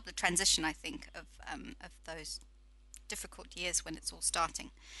to help the transition, I think, of those difficult years when it's all starting.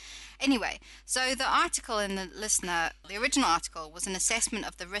 Anyway, so the article in the Listener, the original article, was an assessment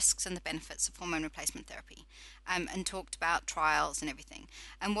of the risks and the benefits of hormone replacement therapy, and talked about trials and everything.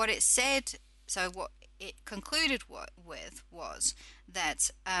 And what it said, what it concluded with was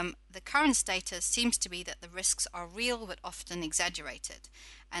that the current status seems to be that the risks are real but often exaggerated,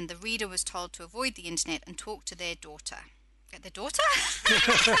 and the reader was told to avoid the internet and talk to their daughter. Their daughter?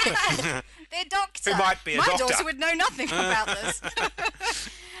 Their doctor. Who might be a doctor. My daughter would know nothing about this.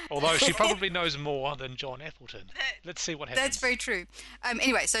 Although she probably knows more than John Appleton. Let's see what happens. That's very true.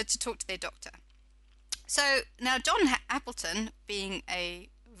 Anyway, so to talk to their doctor. So now John Appleton, being a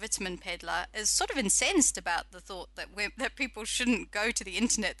vitamin peddler, is sort of incensed about the thought that people shouldn't go to the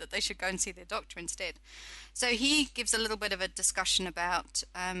internet, that they should go and see their doctor instead. So he gives a little bit of a discussion about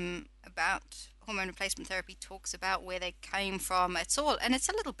hormone replacement therapy, talks about where they came from. It's a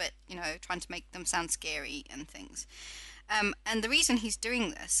little bit, trying to make them sound scary and things. And the reason he's doing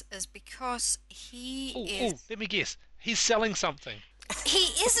this is because let me guess. He's selling something. He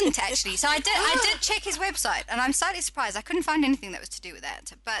isn't actually. So I did check his website, and I'm slightly surprised. I couldn't find anything that was to do with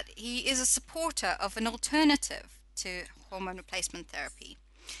that. But he is a supporter of an alternative to hormone replacement therapy,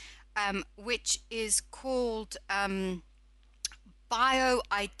 which is called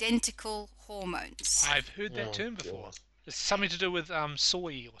bioidentical hormones. I've heard that term before. God. It's something to do with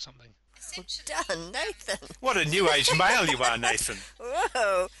soy or something. Done, Nathan. What a new age male you are, Nathan.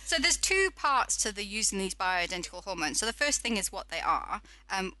 Whoa. So there's two parts to the using these bioidentical hormones. So the first thing is what they are.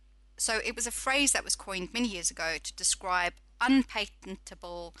 So it was a phrase that was coined many years ago to describe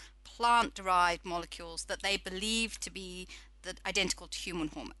unpatentable plant-derived molecules that they believe to be identical to human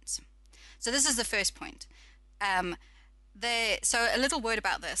hormones. So this is the first point. So a little word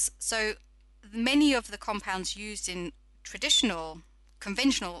about this. So many of the compounds used in conventional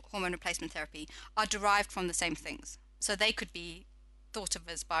hormone replacement therapy are derived from the same things. So they could be thought of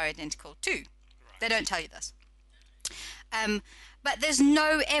as bioidentical too. They don't tell you this. But there's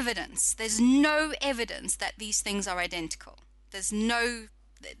no evidence. There's no evidence that these things are identical.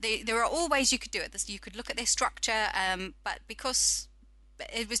 There are all ways you could do it. You could look at their structure, but because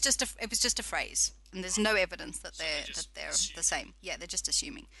it was just a phrase, and there's no evidence that they're the same. Yeah, they're just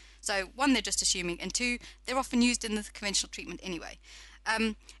assuming. So one, they're just assuming, and two, they're often used in the conventional treatment anyway.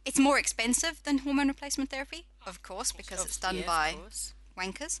 It's more expensive than hormone replacement therapy, of course, because it's done by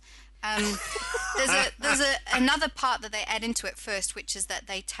wankers. There's another part that they add into it first, which is that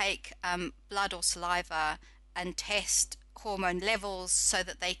they take blood or saliva and test hormone levels so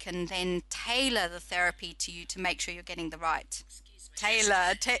that they can then tailor the therapy to you to make sure you're getting the right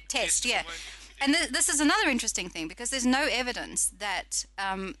test. Yeah. And this is another interesting thing, because there's no evidence that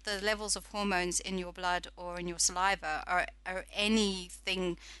the levels of hormones in your blood or in your saliva are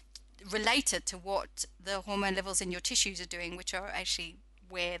anything related to what the hormone levels in your tissues are doing, which are actually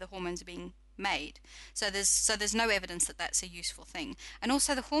where the hormones are being made. So there's no evidence that that's a useful thing. And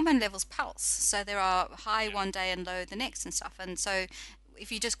also the hormone levels pulse, so there are high one day and low the next and stuff. And so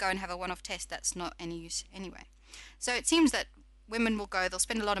if you just go and have a one-off test, that's not any use anyway. So it seems that women will go, they'll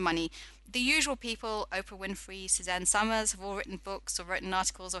spend a lot of money. The usual people, Oprah Winfrey, Suzanne Summers, have all written books or written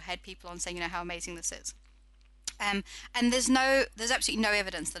articles or had people on saying, how amazing this is. And there's absolutely no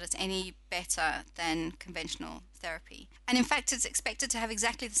evidence that it's any better than conventional therapy. And in fact, it's expected to have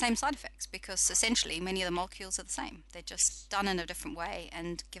exactly the same side effects because essentially many of the molecules are the same. They're just done in a different way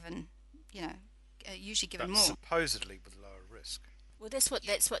and given, usually given But more. supposedly with lower risk. Well, that's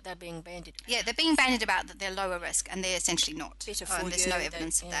what they're being banded. Yeah, they're being bandied about that they're lower risk, and they're essentially not. Better for there's you, no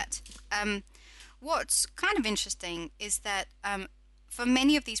evidence of yeah. that. What's kind of interesting is that for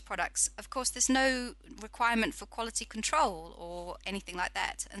many of these products, of course, there's no requirement for quality control or anything like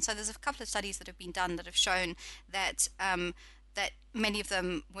that. And so there's a couple of studies that have been done that have shown that that many of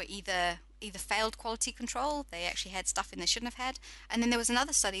them were either failed quality control, they actually had stuff in they shouldn't have had, and then there was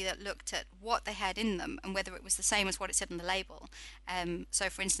another study that looked at what they had in them and whether it was the same as what it said on the label. So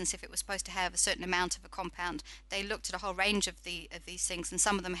for instance, if it was supposed to have a certain amount of a compound, they looked at a whole range of these things, and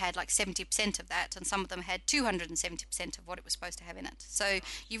some of them had like 70% of that, and some of them had 270% of what it was supposed to have in it. So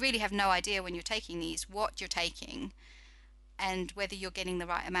you really have no idea when you're taking these what you're taking and whether you're getting the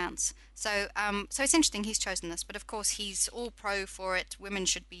right amounts. So it's interesting he's chosen this, but of course he's all pro for it. Women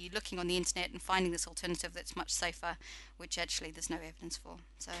should be looking on the internet and finding this alternative that's much safer, which actually there's no evidence for.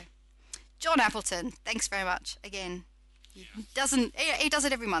 So, John Appleton, thanks very much again. He does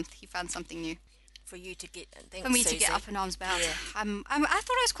it every month. He found something new For you to get, for me to get up in arms about. Yeah. I thought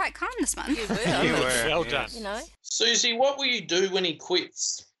I was quite calm this month. You were. You were. Well yes. done. You know. Susie, what will you do when he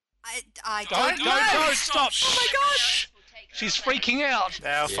quits? I don't know. Don't stop. Oh my God. She's freaking out.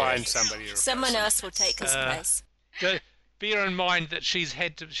 They'll find somebody. to Someone replace else will take his place. Bear in mind that she's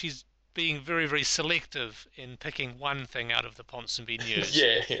being very, very selective in picking one thing out of the Ponsonby News.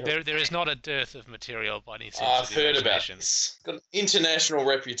 Yeah. There is not a dearth of material by any sense I've of the heard about imagination. this. Got an international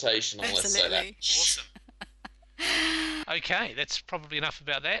reputation, let's say that. Absolutely. Awesome. Okay, that's probably enough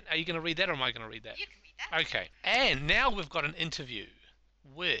about that. Are you going to read that or am I going to read that? You can read that. Okay. And now we've got an interview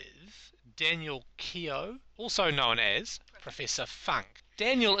with Daniel Keogh, also known as Professor Funk.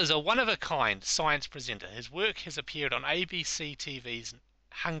 Daniel is a one-of-a-kind science presenter. His work has appeared on ABC TV's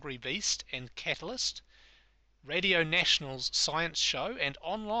Hungry Beast and Catalyst, Radio National's Science Show, and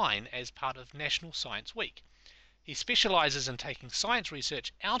online as part of National Science Week. He specialises in taking science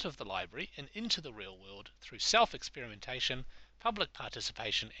research out of the library and into the real world through self-experimentation, public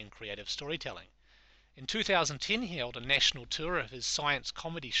participation and creative storytelling. In 2010 he held a national tour of his science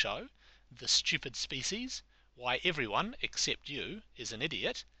comedy show, The Stupid Species, Why Everyone, Except You, is an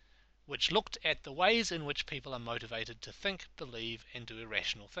Idiot, which looked at the ways in which people are motivated to think, believe and do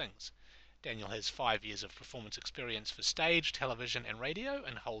irrational things. Daniel has 5 years of performance experience for stage, television and radio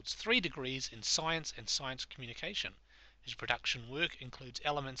and holds 3 degrees in science and science communication. His production work includes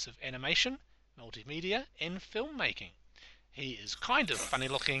elements of animation, multimedia and filmmaking. He is kind of funny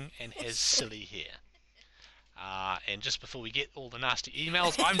looking and has silly hair. And just before we get all the nasty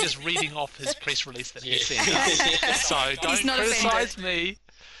emails, I'm just reading off his press release that he sent us. So don't not criticise me.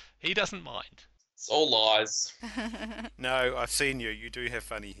 He doesn't mind. It's all lies. No, I've seen you. You do have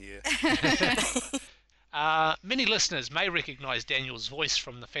funny hair. Many listeners may recognise Daniel's voice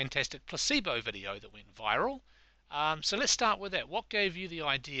from the fantastic placebo video that went viral. So let's start with that. What gave you the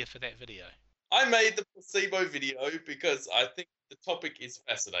idea for that video? I made the placebo video because I think the topic is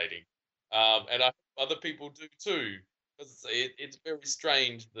fascinating. And I hope other people do too. Because it's very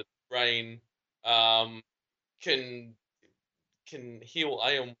strange that the brain can heal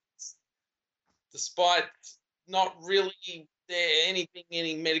ailments despite not really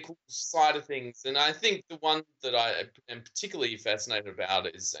any medical side of things. And I think the one that I am particularly fascinated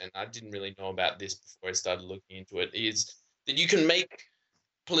about is, and I didn't really know about this before I started looking into it, is that you can make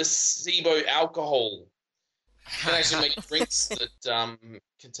placebo alcohol. You can actually make drinks that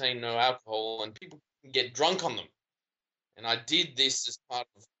contain no alcohol, and people can get drunk on them. And I did this as part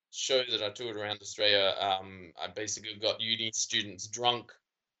of a show that I toured around Australia. I basically got uni students drunk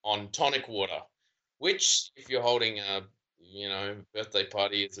on tonic water, which, if you're holding a birthday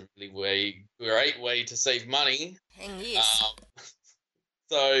party, is a really great way to save money. Yes.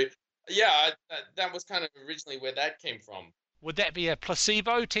 So yeah, that was kind of originally where that came from. Would that be a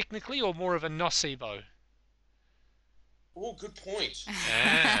placebo technically or more of a nocebo? Oh, good point.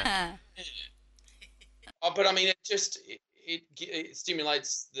 Ah. But I mean, it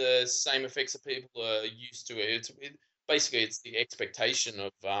stimulates the same effects that people are used to. basically it's the expectation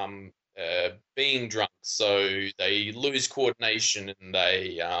of being drunk. So they lose coordination and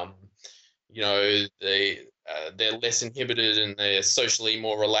they they're less inhibited and they're socially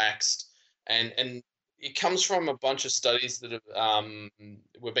more relaxed. And it comes from a bunch of studies that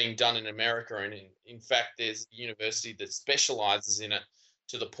were being done in America, and in fact, there's a university that specializes in it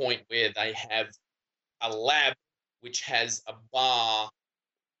to the point where they have a lab which has a bar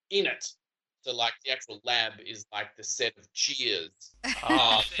in it. So, like, the actual lab is like the set of Cheers.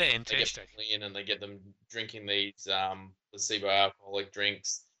 Oh, They get fantastic. people in and they get them drinking these placebo alcoholic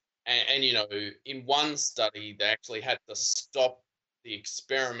drinks. And in one study, they actually had to stop the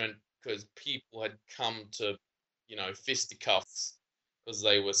experiment because people had come to, fisticuffs because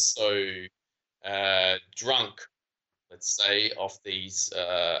they were so drunk, let's say, off these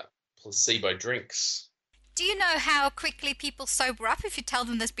placebo drinks. Do you know how quickly people sober up if you tell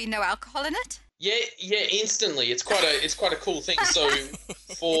them there's been no alcohol in it? Yeah, instantly. It's quite a cool thing. So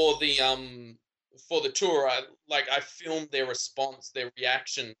for the tour, I filmed their response, their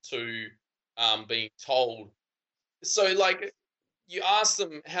reaction to being told. So you ask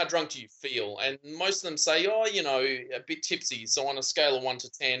them, how drunk do you feel? And most of them say, oh, a bit tipsy. So on a scale of 1 to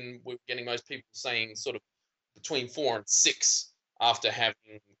 10, we're getting most people saying sort of between 4 and 6 after having,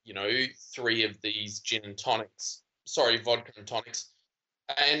 3 of these vodka and tonics.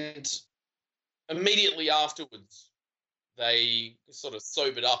 And immediately afterwards, they sort of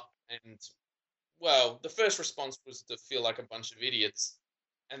sobered up. And, well, the first response was to feel like a bunch of idiots.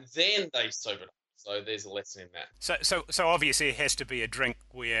 And then they sobered up. So there's a lesson in that. So obviously it has to be a drink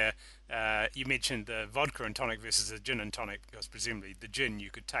where you mentioned the vodka and tonic versus the gin and tonic, because presumably the gin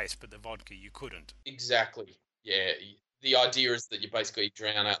you could taste, but the vodka you couldn't. Exactly. Yeah. The idea is that you basically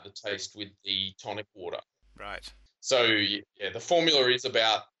drown out the taste with the tonic water. Right. So yeah, the formula is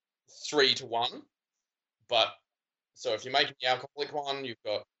about 3 to 1. But so if you're making the alcoholic one, you've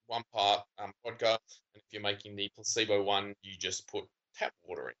got 1 part vodka, and if you're making the placebo one, you just put tap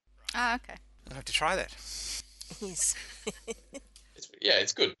water in. Ah, okay. I'll have to try that. Yes.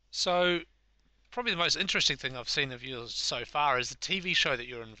 It's good. So, probably the most interesting thing I've seen of yours so far is the TV show that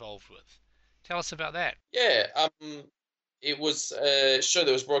you're involved with. Tell us about that. Yeah, it was a show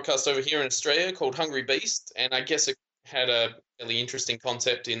that was broadcast over here in Australia called Hungry Beast, and I guess it had a really interesting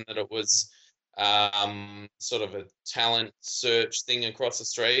concept in that it was sort of a talent search thing across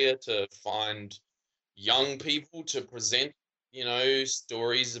Australia to find young people to present,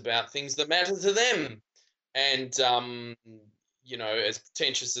 stories about things that matter to them. And, as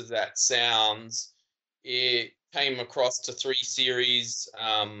pretentious as that sounds, it came across to 3 series,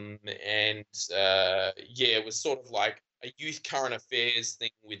 it was sort of like a youth current affairs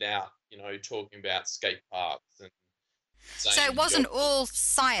thing without, talking about skate parks and. So it wasn't all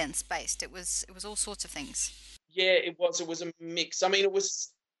science-based. It was all sorts of things. Yeah, it was. It was a mix. I mean, it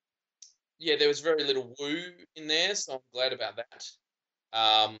was. Yeah, there was very little woo in there, so I'm glad about that.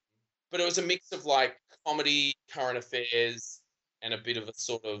 But it was a mix of comedy, current affairs, and a bit of a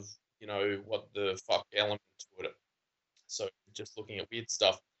sort of what the fuck element to it. So just looking at weird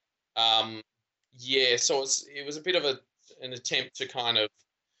stuff. So it was a bit of an attempt to kind of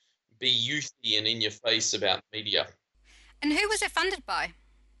be youthy and in your face about media. And who was it funded by?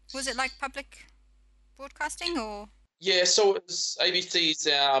 Was it like public broadcasting or? Yeah, so it was ABC's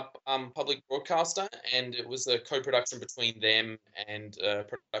our public broadcaster, and it was a co-production between them and a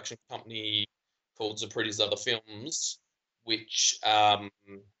production company called Zapruder's Other Films, which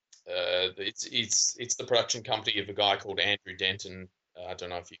it's the production company of a guy called Andrew Denton. I don't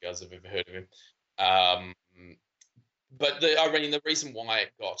know if you guys have ever heard of him. But the reason why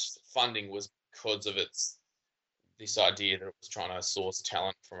it got funding was because of this idea that it was trying to source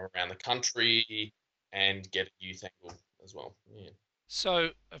talent from around the country and get a youth angle as well. Yeah.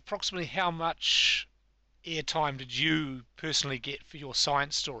 So, approximately how much airtime did you personally get for your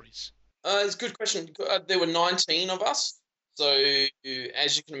science stories? It's a good question. There were 19 of us. So,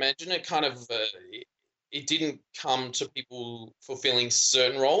 as you can imagine, it kind of it didn't come to people fulfilling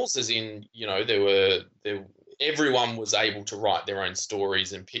certain roles, as in, everyone was able to write their own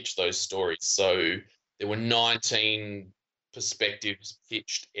stories and pitch those stories. So there were 19 perspectives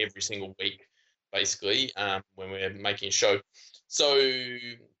pitched every single week, basically, when we were making a show. So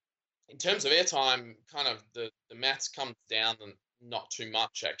in terms of airtime, kind of the maths comes down and not too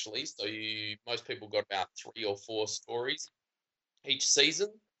much, actually. So most people got about 3 or 4 stories each season.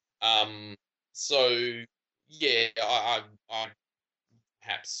 I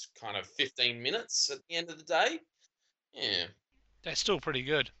perhaps kind of 15 minutes at the end of the day. Yeah. That's still pretty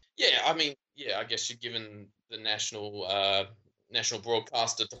good. Yeah, I mean, I guess you're given the national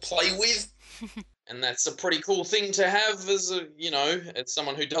broadcaster to play with, And that's a pretty cool thing to have as as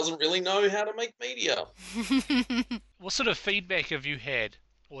someone who doesn't really know how to make media. What sort of feedback have you had,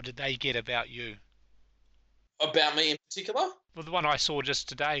 or did they get about you? About me in particular? Well, the one I saw just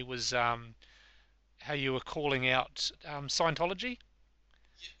today was how you were calling out Scientology,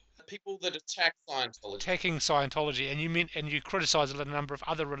 People that attack Scientology. attacking Scientology, and you criticised a number of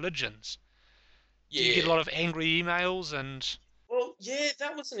other religions. Yeah. Do you get a lot of angry emails and? Well, yeah,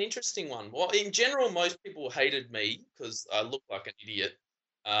 that was an interesting one. Well, in general, most people hated me because I looked like an idiot.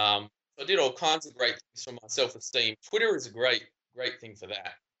 I did all kinds of great things for my self-esteem. Twitter is a great thing for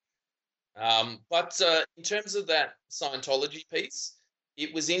that. But in terms of that Scientology piece,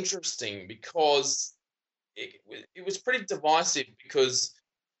 it was interesting because it was pretty divisive because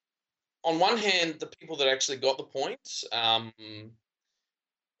on one hand, the people that actually got the point and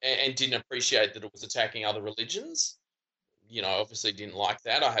didn't appreciate that it was attacking other religions, obviously didn't like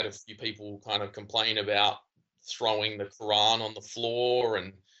that. I had a few people kind of complain about throwing the Quran on the floor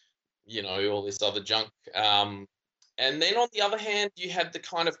and, all this other junk. And then on the other hand, you had the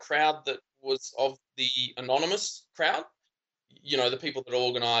kind of crowd that was of the anonymous crowd, the people that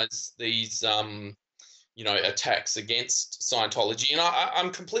organize these, attacks against Scientology. And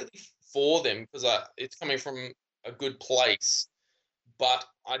I'm completely for them because it's coming from a good place. But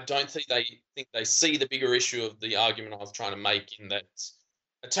I don't think they see the bigger issue of the argument I was trying to make, in that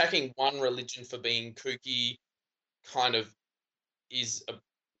attacking one religion for being kooky kind of is a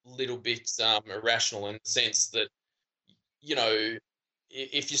little bit irrational, in the sense that,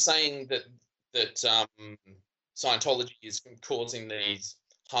 if you're saying that Scientology is causing these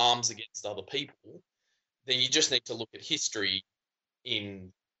harms against other people, then you just need to look at history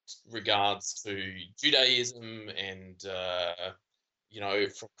in regards to Judaism and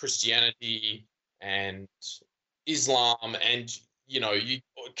from Christianity and Islam, and you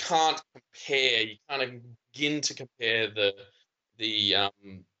can't begin to compare the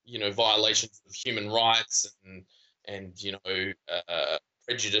violations of human rights and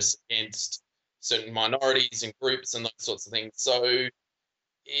prejudice against certain minorities and groups and those sorts of things. So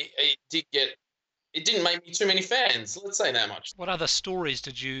it didn't make me too many fans, let's say that much. What other stories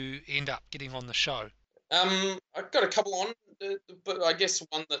did you end up getting on the show? I've got a couple on, but I guess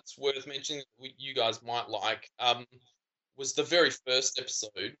one that's worth mentioning that you guys might like was the very first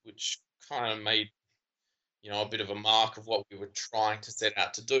episode, which kind of made a bit of a mark of what we were trying to set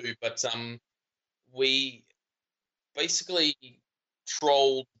out to do. But we basically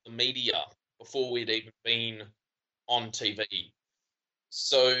trolled the media before we'd even been on TV.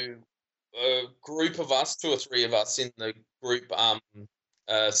 So a group of us, 2 or 3 of us in the group,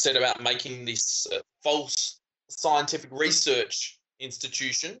 set about making this false scientific research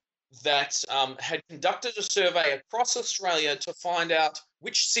institution that had conducted a survey across Australia to find out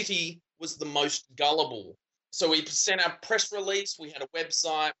which city was the most gullible. So we sent out a press release, we had a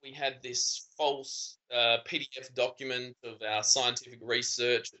website, we had this false PDF document of our scientific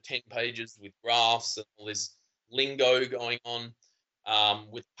research, 10 pages with graphs and all this lingo going on,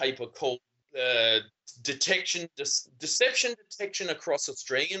 with paper called Deception Detection Across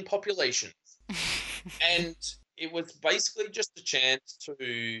Australian Populations. And it was basically just a chance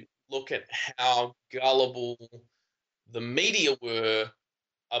to look at how gullible the media were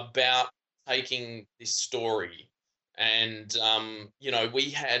about taking this story. And, we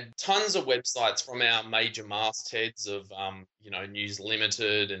had tons of websites from our major mastheads of, News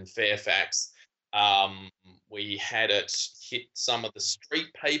Limited and Fairfax. We had it hit some of the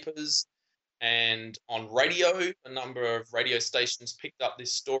street papers, and on radio, a number of radio stations picked up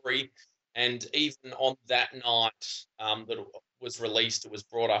this story. And even on that night that it was released, it was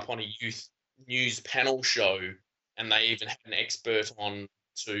brought up on a youth news panel show, and they even had an expert on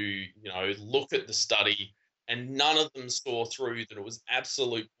to, look at the study, and none of them saw through that it was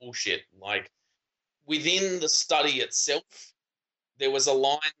absolute bullshit. Like, within the study itself, there was a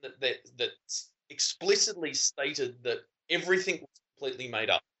line that explicitly stated that everything was completely made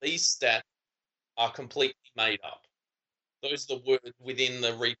up. These stats are completely made up. Those are the words within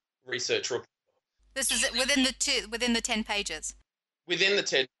the research report. This is within the 10 pages. Within the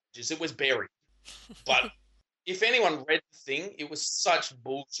 10 pages, it was buried. But if anyone read the thing, it was such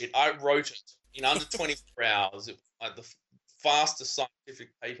bullshit. I wrote it in under 24 hours. It was like the fastest scientific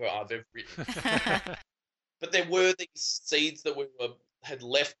paper I've ever written. But there were these seeds that had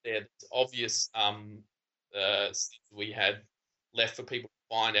left there, this obvious seeds we had left for people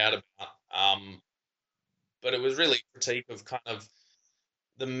to find out about. But it was really a critique of kind of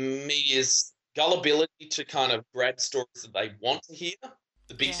the media's gullibility to kind of grab stories that they want to hear.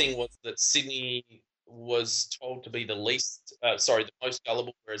 The big thing was that Sydney was told to be the most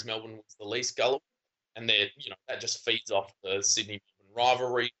gullible, whereas Melbourne was the least gullible. and that just feeds off the Sydney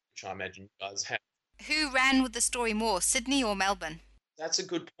rivalry, which I imagine you guys have. Who ran with the story more, Sydney or Melbourne? That's a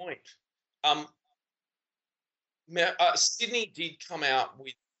good point. Sydney did come out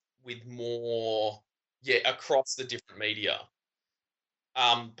with more, across the different media.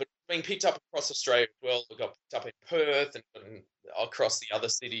 But being picked up across Australia as well. It got picked up in Perth and across the other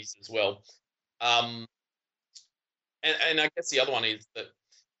cities as well. And I guess the other one is that,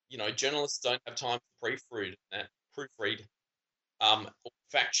 journalists don't have time to proofread, or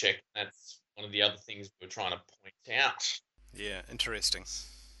fact check. That's one of the other things we're trying to point out. Yeah, interesting.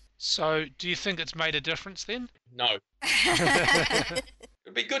 So, do you think it's made a difference then? No. It'd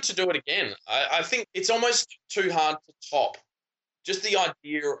be good to do it again. I think it's almost too hard to top. Just the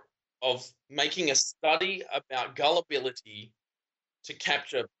idea of making a study about gullibility to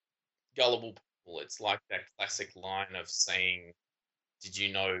capture gullible people. It's like that classic line of saying, did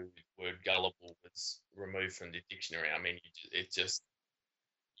you know the word gullible was removed from the dictionary? I mean, you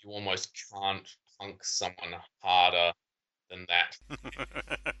almost can't punk someone harder than that.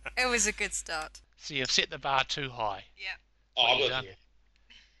 It was a good start. So you've set the bar too high. Yeah. Oh, you but done?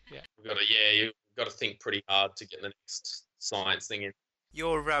 yeah. You've got to think pretty hard to get the next science thing in.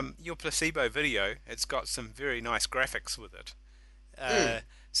 Your placebo video, it's got some very nice graphics with it.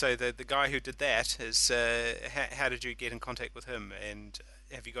 So the guy who did that is, how did you get in contact with him? And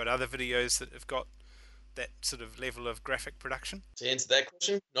have you got other videos that have got that sort of level of graphic production? To answer that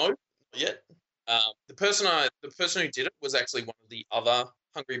question, no, not yet. The person who did it was actually one of the other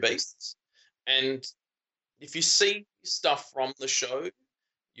Hungry Beasts, and if you see stuff from the show,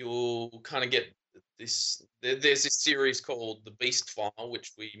 you'll kind of get this. There's this series called The Beast File,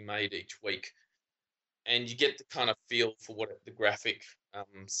 which we made each week, and you get the kind of feel for what the graphic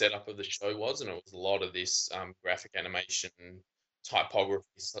setup of the show was, and it was a lot of this graphic animation, typography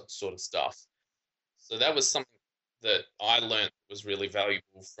sort of stuff. So that was something that I learned was really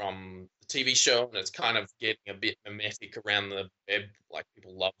valuable from the TV show, and it's kind of getting a bit mimetic around the web. Like,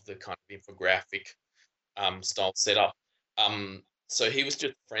 people love the kind of infographic style setup. So he was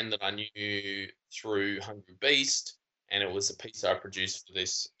just a friend that I knew through Hungry Beast, and it was a piece I produced for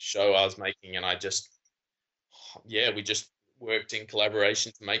this show I was making, and we just worked in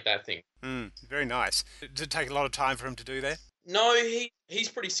collaboration to make that thing. Very nice. Did it take a lot of time for him to do that? No, he's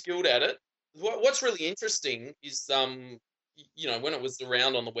pretty skilled at it. What's really interesting is, when it was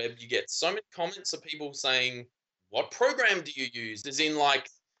around on the web, you get so many comments of people saying, what program do you use? As in, like,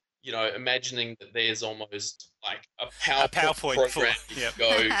 imagining that there's almost like a PowerPoint program.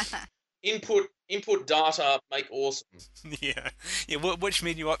 Go input data, make awesome. Yeah. Which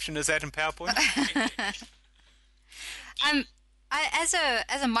menu option is that in PowerPoint? As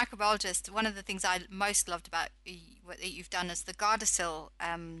a microbiologist, one of the things I most loved about what you've done is the Gardasil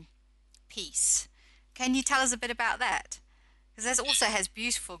piece. Can you tell us a bit about that? Because that also has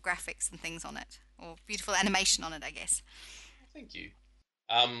beautiful graphics and things on it, or beautiful animation on it, I guess. Thank you.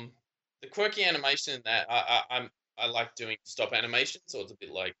 The quirky animation in that, I like doing stop animation, so it's a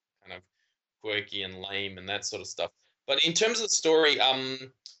bit like kind of quirky and lame and that sort of stuff. But in terms of the story,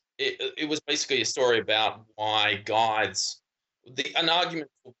 it was basically a story about why guides, an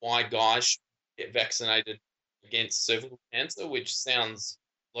argument for why guys should get vaccinated against cervical cancer, which sounds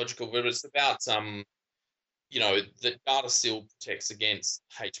logical, but it's about that Gardasil protects against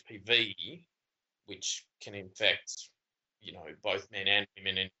HPV, which can infect both men and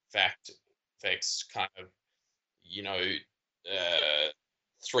women. In fact, affects kind of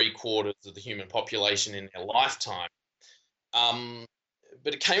 3/4 of the human population in their lifetime.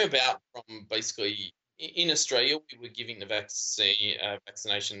 But it came about from basically in Australia, we were giving the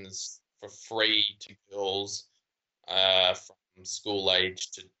vaccinations for free to girls from school age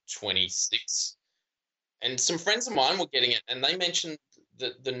to 26. And some friends of mine were getting it, and they mentioned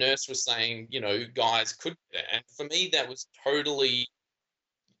that the nurse was saying, guys could get it. And for me, that was totally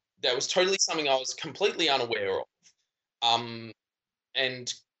something I was completely unaware of.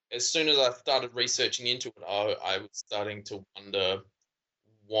 And as soon as I started researching into it, I was starting to wonder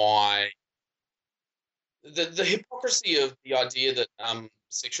why the hypocrisy of the idea that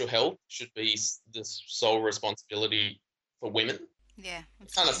sexual health should be the sole responsibility for women. Yeah,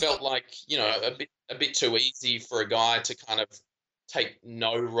 it kind of felt like a bit too easy for a guy to kind of take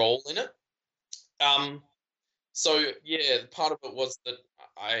no role in it. So yeah, part of it was that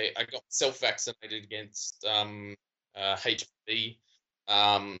I got self-vaccinated against HPV,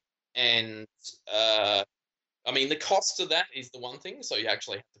 and I mean, the cost of that is the one thing, so you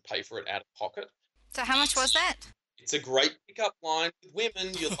actually have to pay for it out of pocket. So how much was that? It's a great pickup line with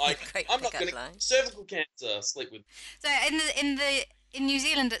women. You're like, I'm not going to get cervical cancer. Sleep with. So in the in New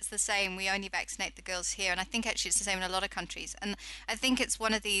Zealand, it's the same. We only vaccinate the girls here, and I think actually it's the same in a lot of countries. And I think it's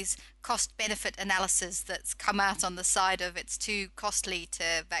one of these cost-benefit analysis that's come out on the side of it's too costly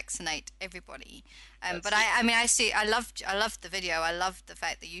to vaccinate everybody. But I mean, I loved the video. I loved the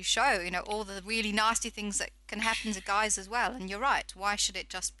fact that you show, all the really nasty things that can happen to guys as well. And you're right. Why should it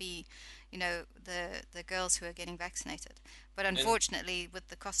just be, the girls who are getting vaccinated? But unfortunately, with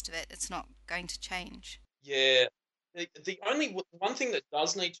the cost of it, it's not going to change. Yeah. The only one thing that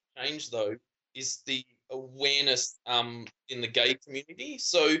does need to change, though, is the awareness in the gay community.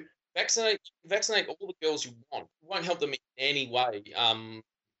 So vaccinate all the girls you want. It won't help them in any way.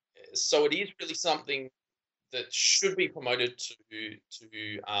 So it is really something that should be promoted to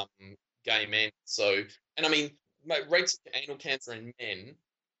gay men. So, and I mean, rates of anal cancer in men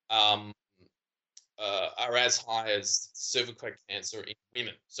are as high as cervical cancer in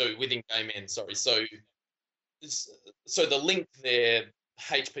women. So within gay men, sorry. So the link there,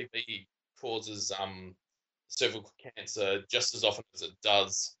 HPV causes cervical cancer just as often as it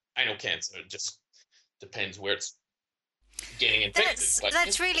does anal cancer. It just depends where it's getting infected.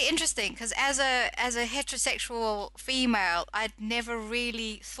 That's really interesting, because as a heterosexual female, I'd never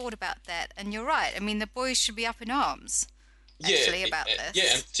really thought about that. And you're right. I mean, the boys should be up in arms actually about this.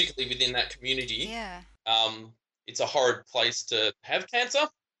 Yeah, and particularly within that community. Yeah. It's a horrid place to have cancer.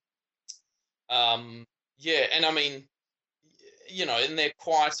 Yeah, and I mean, and they're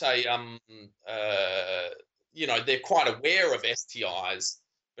quite they're quite aware of STIs,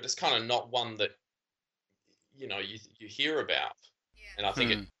 but it's kind of not one that, you hear about. Yeah. And I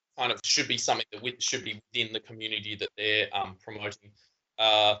think it kind of should be something that should be within the community that they're promoting.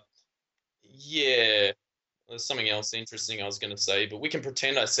 Yeah, there's something else interesting I was going to say, but we can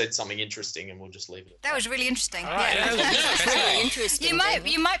pretend I said something interesting and we'll just leave it at that. That was really interesting. Right, yeah. That's really interesting.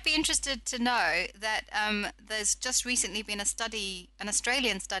 You might be interested to know that there's just recently been an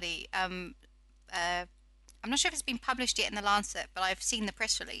Australian study. I'm not sure if it's been published yet in the Lancet, but I've seen the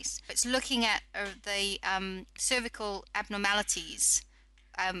press release. It's looking at the cervical abnormalities.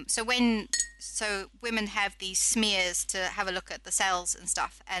 So women have these smears to have a look at the cells and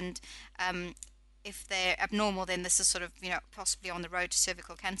stuff, and if they're abnormal, then this is sort of, possibly on the road to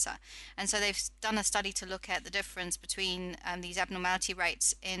cervical cancer. And so they've done a study to look at the difference between these abnormality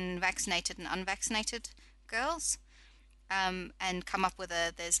rates in vaccinated and unvaccinated girls, and come up with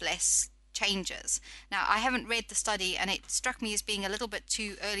there's less changes. Now, I haven't read the study, and it struck me as being a little bit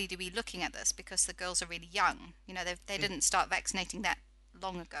too early to be looking at this because the girls are really young. They didn't start vaccinating that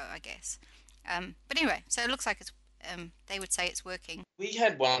long ago, I guess. But anyway, so it looks like it's they would say it's working. We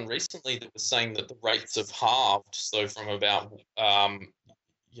had one recently that was saying that the rates have halved, so from about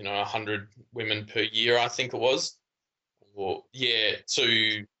 100 women per year, I think it was, to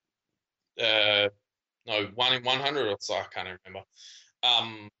 1 in 100 or so, I can't remember.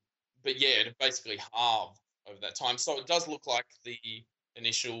 But yeah, it basically halved over that time. So it does look like the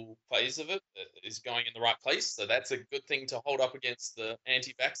initial phase of it is going in the right place. So that's a good thing to hold up against the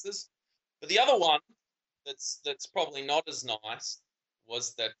anti-vaxxers. But the other one that's probably not as nice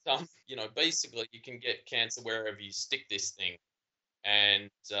was that, basically you can get cancer wherever you stick this thing. And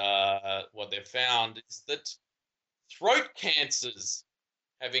what they've found is that throat cancers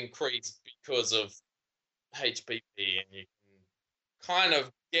have increased because of HPV, and you can kind of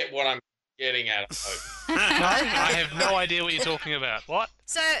get what I'm getting at. I have no idea what you're talking about. What?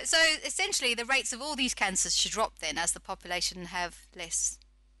 So essentially, the rates of all these cancers should drop then, as the population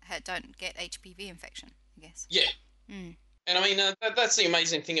don't get HPV infection, I guess. Yeah. And I mean, that's the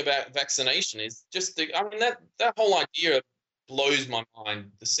amazing thing about vaccination is just that whole idea blows my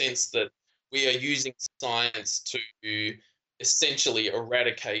mind. The sense that we are using science to essentially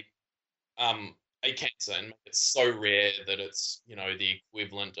eradicate a cancer and make it so rare that it's, the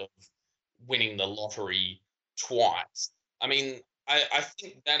equivalent of winning the lottery twice. I mean, I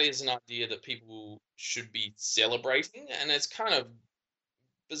think that is an idea that people should be celebrating, and it's kind of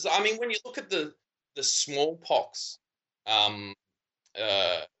bizarre. I mean, when you look at the smallpox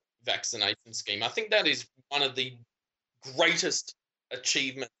vaccination scheme, I think that is one of the greatest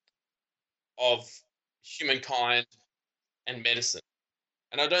achievements of humankind and medicine.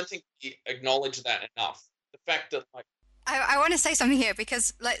 And I don't think we acknowledge that enough. The fact that, I want to say something here,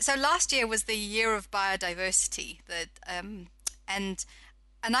 because so last year was the year of biodiversity, and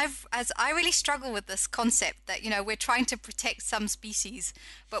I really struggle with this concept that we're trying to protect some species,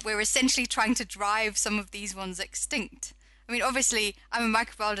 but we're essentially trying to drive some of these ones extinct. I mean, obviously, I'm a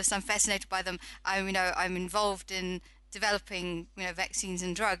microbiologist. I'm fascinated by them. I'm involved in developing vaccines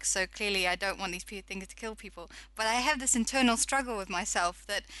and drugs, so clearly I don't want these things to kill people. But I have this internal struggle with myself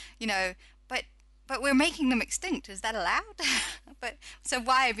that but but we're making them extinct. Is that allowed? But so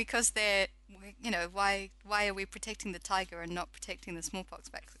why? Because they're, why are we protecting the tiger and not protecting the smallpox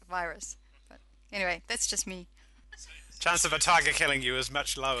virus? But anyway, that's just me. Chance of a tiger killing you is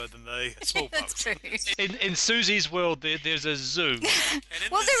much lower than the That's smallpox. true. In Susie's world, there's a zoo.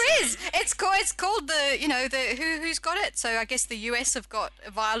 Well, there is. It's called the who's got it. So I guess the US have got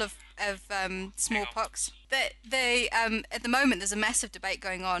a vial of smallpox. They at the moment there's a massive debate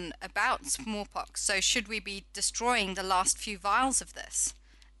going on about smallpox. So should we be destroying the last few vials of this?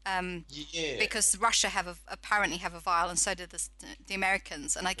 Yeah. Because Russia apparently have a vial, and so did the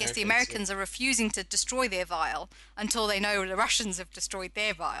Americans. And I guess the Americans are refusing to destroy their vial until they know the Russians have destroyed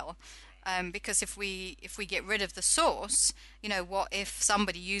their vial. Because if we get rid of the source, what if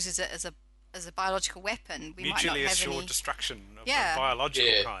somebody uses it as a biological weapon? We might not Mutually have assured any. destruction of Yeah. the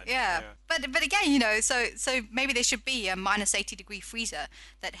biological kind. Yeah. But again, so maybe there should be a minus 80-degree freezer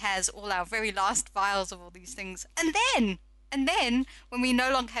that has all our very last vials of all these things, and then when we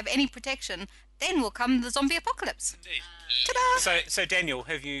no longer have any protection, then will come the zombie apocalypse. Ta-da! So Daniel,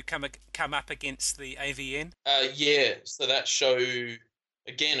 have you come up against the AVN? Yeah. So that show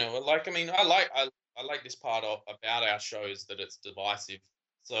again, I like this part about our shows, that it's divisive.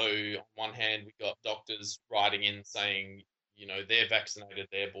 So on one hand, we got doctors writing in saying, they're vaccinated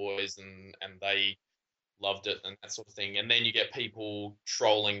their boys and they loved it and that sort of thing. And then you get people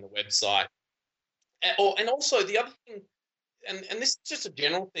trolling the website. And also the other thing, and this is just a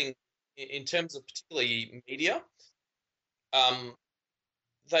general thing in terms of particularly media,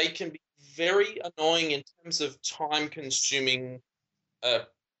 they can be very annoying in terms of time-consuming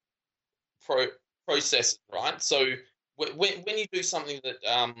processes, right? So when you do something that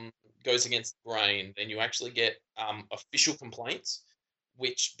goes against the grain, then you actually get official complaints,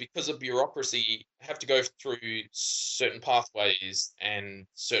 which, because of bureaucracy, have to go through certain pathways, and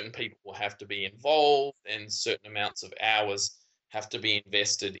certain people will have to be involved, and certain amounts of hours have to be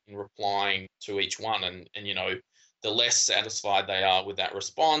invested in replying to each one. And the less satisfied they are with that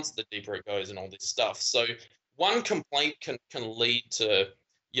response, the deeper it goes and all this stuff. So one complaint can lead to,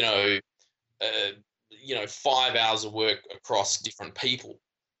 5 hours of work across different people.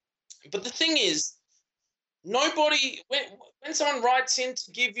 But the thing is, nobody, when someone writes in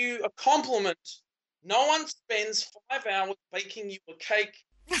to give you a compliment, no one spends 5 hours baking you a cake.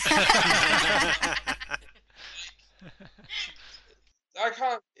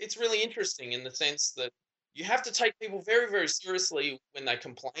 It's really interesting in the sense that you have to take people very, very seriously when they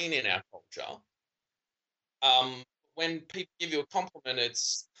complain in our culture. When people give you a compliment,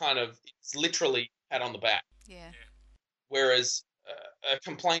 it's literally pat on the back. Yeah. Whereas a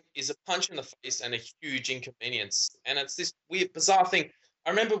complaint is a punch in the face and a huge inconvenience. And it's this weird, bizarre thing. I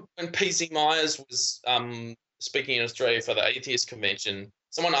remember when P.Z. Myers was speaking in Australia for the Atheist Convention,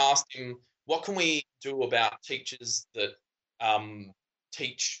 someone asked him, what can we do about teachers that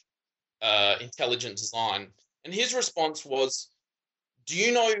teach intelligent design? And his response was, do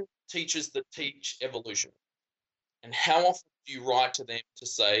you know teachers that teach evolution? And how often do you write to them to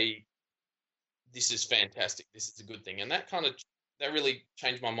say, this is fantastic, this is a good thing? And that really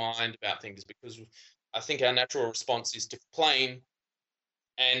changed my mind about things, because I think our natural response is to complain,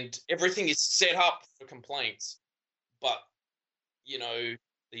 and everything is set up for complaints. But,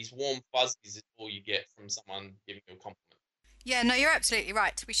 these warm fuzzies is all you get from someone giving you a compliment. Yeah, no, you're absolutely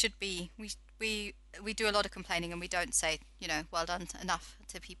right. We should be. We do a lot of complaining, and we don't say, well done enough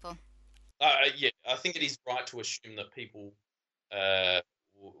to people. Yeah, I think it is right to assume that people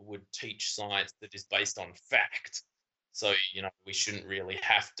would teach science that is based on fact. So, we shouldn't really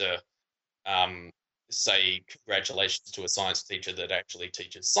have to say congratulations to a science teacher that actually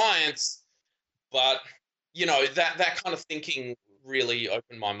teaches science. But, that kind of thinking really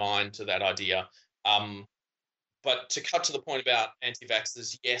opened my mind to that idea. But to cut to the point about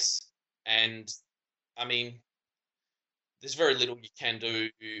anti-vaxxers, yes. And, I mean, there's very little you can do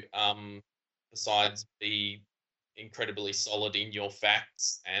besides be incredibly solid in your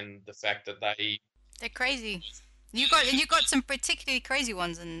facts and the fact that they're crazy. You got some particularly crazy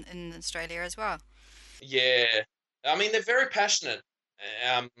ones in Australia as well. Yeah, I mean, they're very passionate,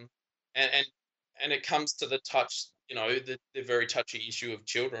 and it comes to the touch, the very touchy issue of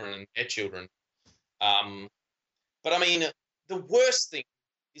children and their children. But I mean, the worst thing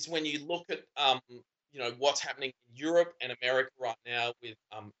is when you look at what's happening in Europe and America right now with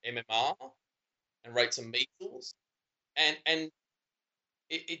MMR and rates of measles, and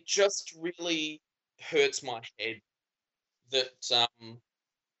it just really hurts my head that that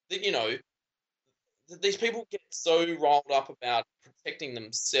these people get so riled up about protecting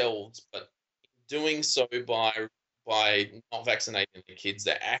themselves, but doing so by not vaccinating the kids,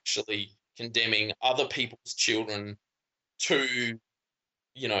 they're actually condemning other people's children to,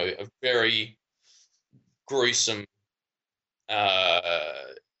 a very gruesome,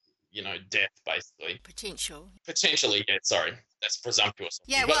 death, basically. Potentially, yeah, sorry. That's presumptuous.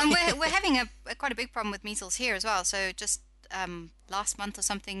 Yeah, well, and we're having quite a big problem with measles here as well. So just last month or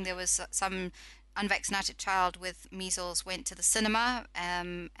something, there was some unvaccinated child with measles went to the cinema,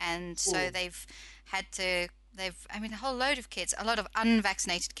 and so they've a whole load of kids, a lot of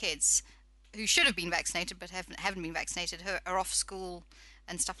unvaccinated kids who should have been vaccinated but haven't been vaccinated, who are off school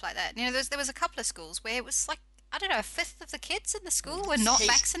and stuff like that. There was a couple of schools where it was like, I don't know, a fifth of the kids in the school were not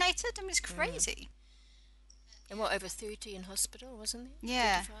vaccinated. I mean, it's crazy. And over 30 in hospital, wasn't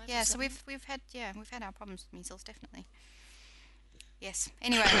there? Yeah. So we've had our problems with measles, definitely. Yes.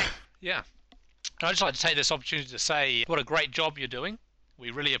 Anyway. Yeah. I'd just like to take this opportunity to say what a great job you're doing.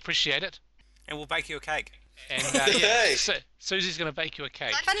 We really appreciate it. And we'll bake you a cake. And Susie's going to bake you a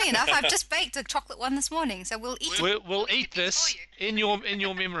cake. Funnily enough, I've just baked a chocolate one this morning, so we'll eat it. We'll eat this in your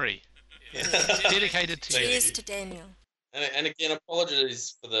memory. Yeah. Dedicated to you. Cheers to Daniel. And again,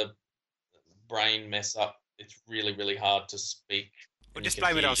 apologies for the brain mess up. It's really, really hard to speak. Well, just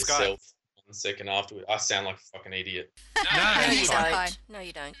blame it on Skype. 1 second afterwards. I sound like a fucking idiot. No, you don't. No,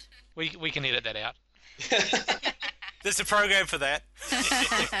 you don't. We can edit that out. There's a program for that.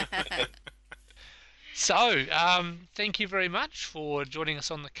 So, thank you very much for joining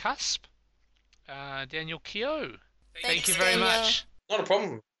us on The Cusp. Daniel Keogh. Thank you very much. Not a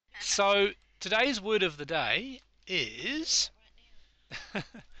problem. So, today's word of the day is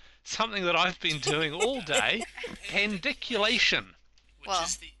something that I've been doing all day, pandiculation. Well,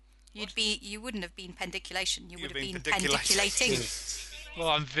 you wouldn't have been pandiculation, you would have been pandiculating. Well,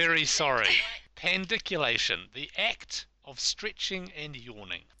 I'm very sorry. Pandiculation, the act of stretching and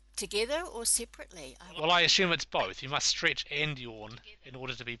yawning. Together or separately? Well, I assume it's both. You must stretch and yawn in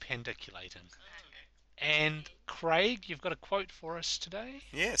order to be pandiculating. And Craig, you've got a quote for us today?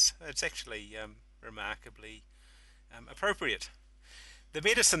 Yes, it's actually remarkably appropriate. The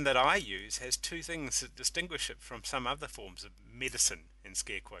medicine that I use has two things that distinguish it from some other forms of medicine, in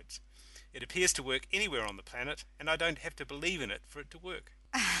scare quotes. It appears to work anywhere on the planet, and I don't have to believe in it for it to work.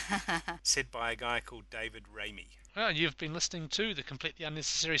 Said by a guy called David Ramey. Well, you've been listening to the Completely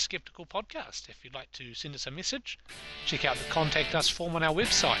Unnecessary Skeptical podcast. If you'd like to send us a message, check out the Contact Us form on our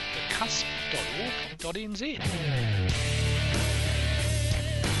website, thecusp.org.nz.